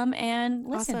come and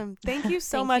listen. Awesome. Thank you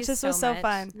so much. This was so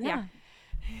fun. Yeah.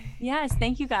 Yes,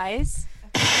 thank you guys.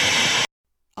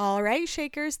 All right,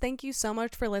 Shakers, thank you so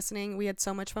much for listening. We had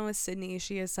so much fun with Sydney.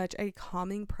 She is such a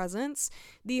calming presence.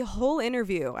 The whole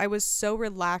interview, I was so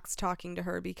relaxed talking to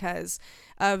her because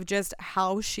of just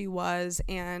how she was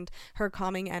and her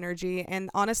calming energy. And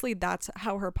honestly, that's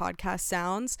how her podcast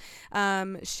sounds.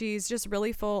 She's just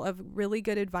really full of really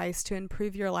good advice to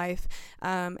improve your life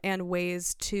and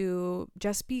ways to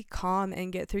just be calm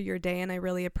and get through your day. And I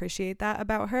really appreciate that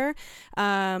about her.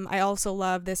 I also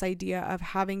love this idea of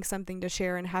having something to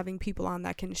share and having people on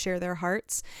that can share their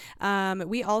hearts.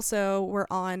 We also were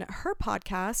on her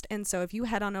podcast, and so if you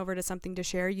head on over to Something to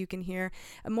Share, you can hear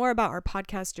more about our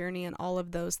podcast journey and all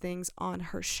of those things on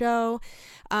her show.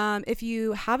 If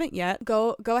you haven't yet,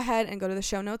 go ahead and go to the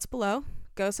show notes below.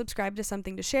 Go subscribe to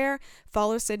Something to Share.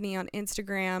 Follow Sydney on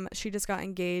Instagram. She just got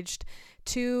engaged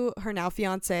to her now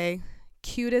fiance.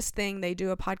 Cutest thing. They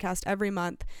do a podcast every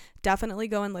month. Definitely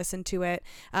go and listen to it.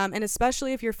 And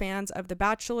especially if you're fans of The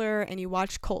Bachelor and you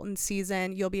watch Colton's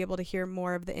season, you'll be able to hear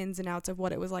more of the ins and outs of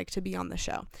what it was like to be on the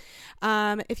show.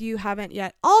 If you haven't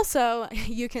yet, also,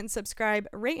 you can subscribe,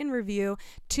 rate, and review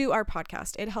to our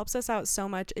podcast. It helps us out so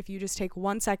much if you just take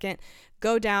 1 second,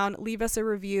 go down, leave us a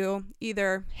review,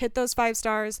 either hit those 5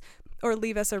 stars, or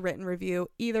leave us a written review.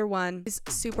 Either one is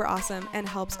super awesome and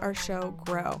helps our show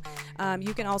grow.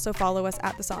 You can also follow us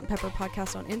at the Salt and Pepper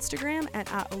Podcast on Instagram and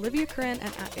at Olivia Corinne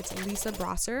and at It's Lisa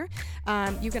Brosser.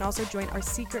 You can also join our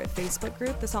secret Facebook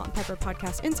group, the Salt and Pepper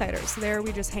Podcast Insiders. There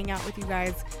we just hang out with you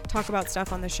guys, talk about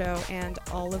stuff on the show and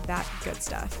all of that good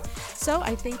stuff. So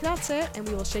I think that's it, and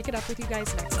we will shake it up with you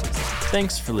guys next Tuesday.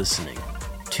 Thanks for listening.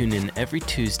 Tune in every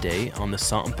Tuesday on the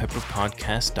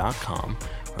saltandpepperpodcast.com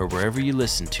or wherever you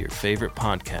listen to your favorite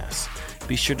podcasts.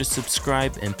 Be sure to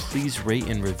subscribe and please rate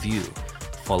and review.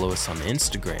 Follow us on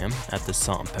Instagram at the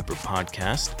Salt and Pepper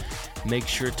Podcast. Make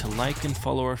sure to like and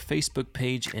follow our Facebook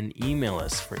page and email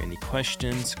us for any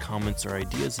questions, comments, or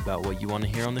ideas about what you want to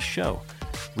hear on the show.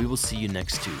 We will see you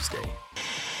next Tuesday.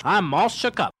 I'm all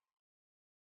shook up.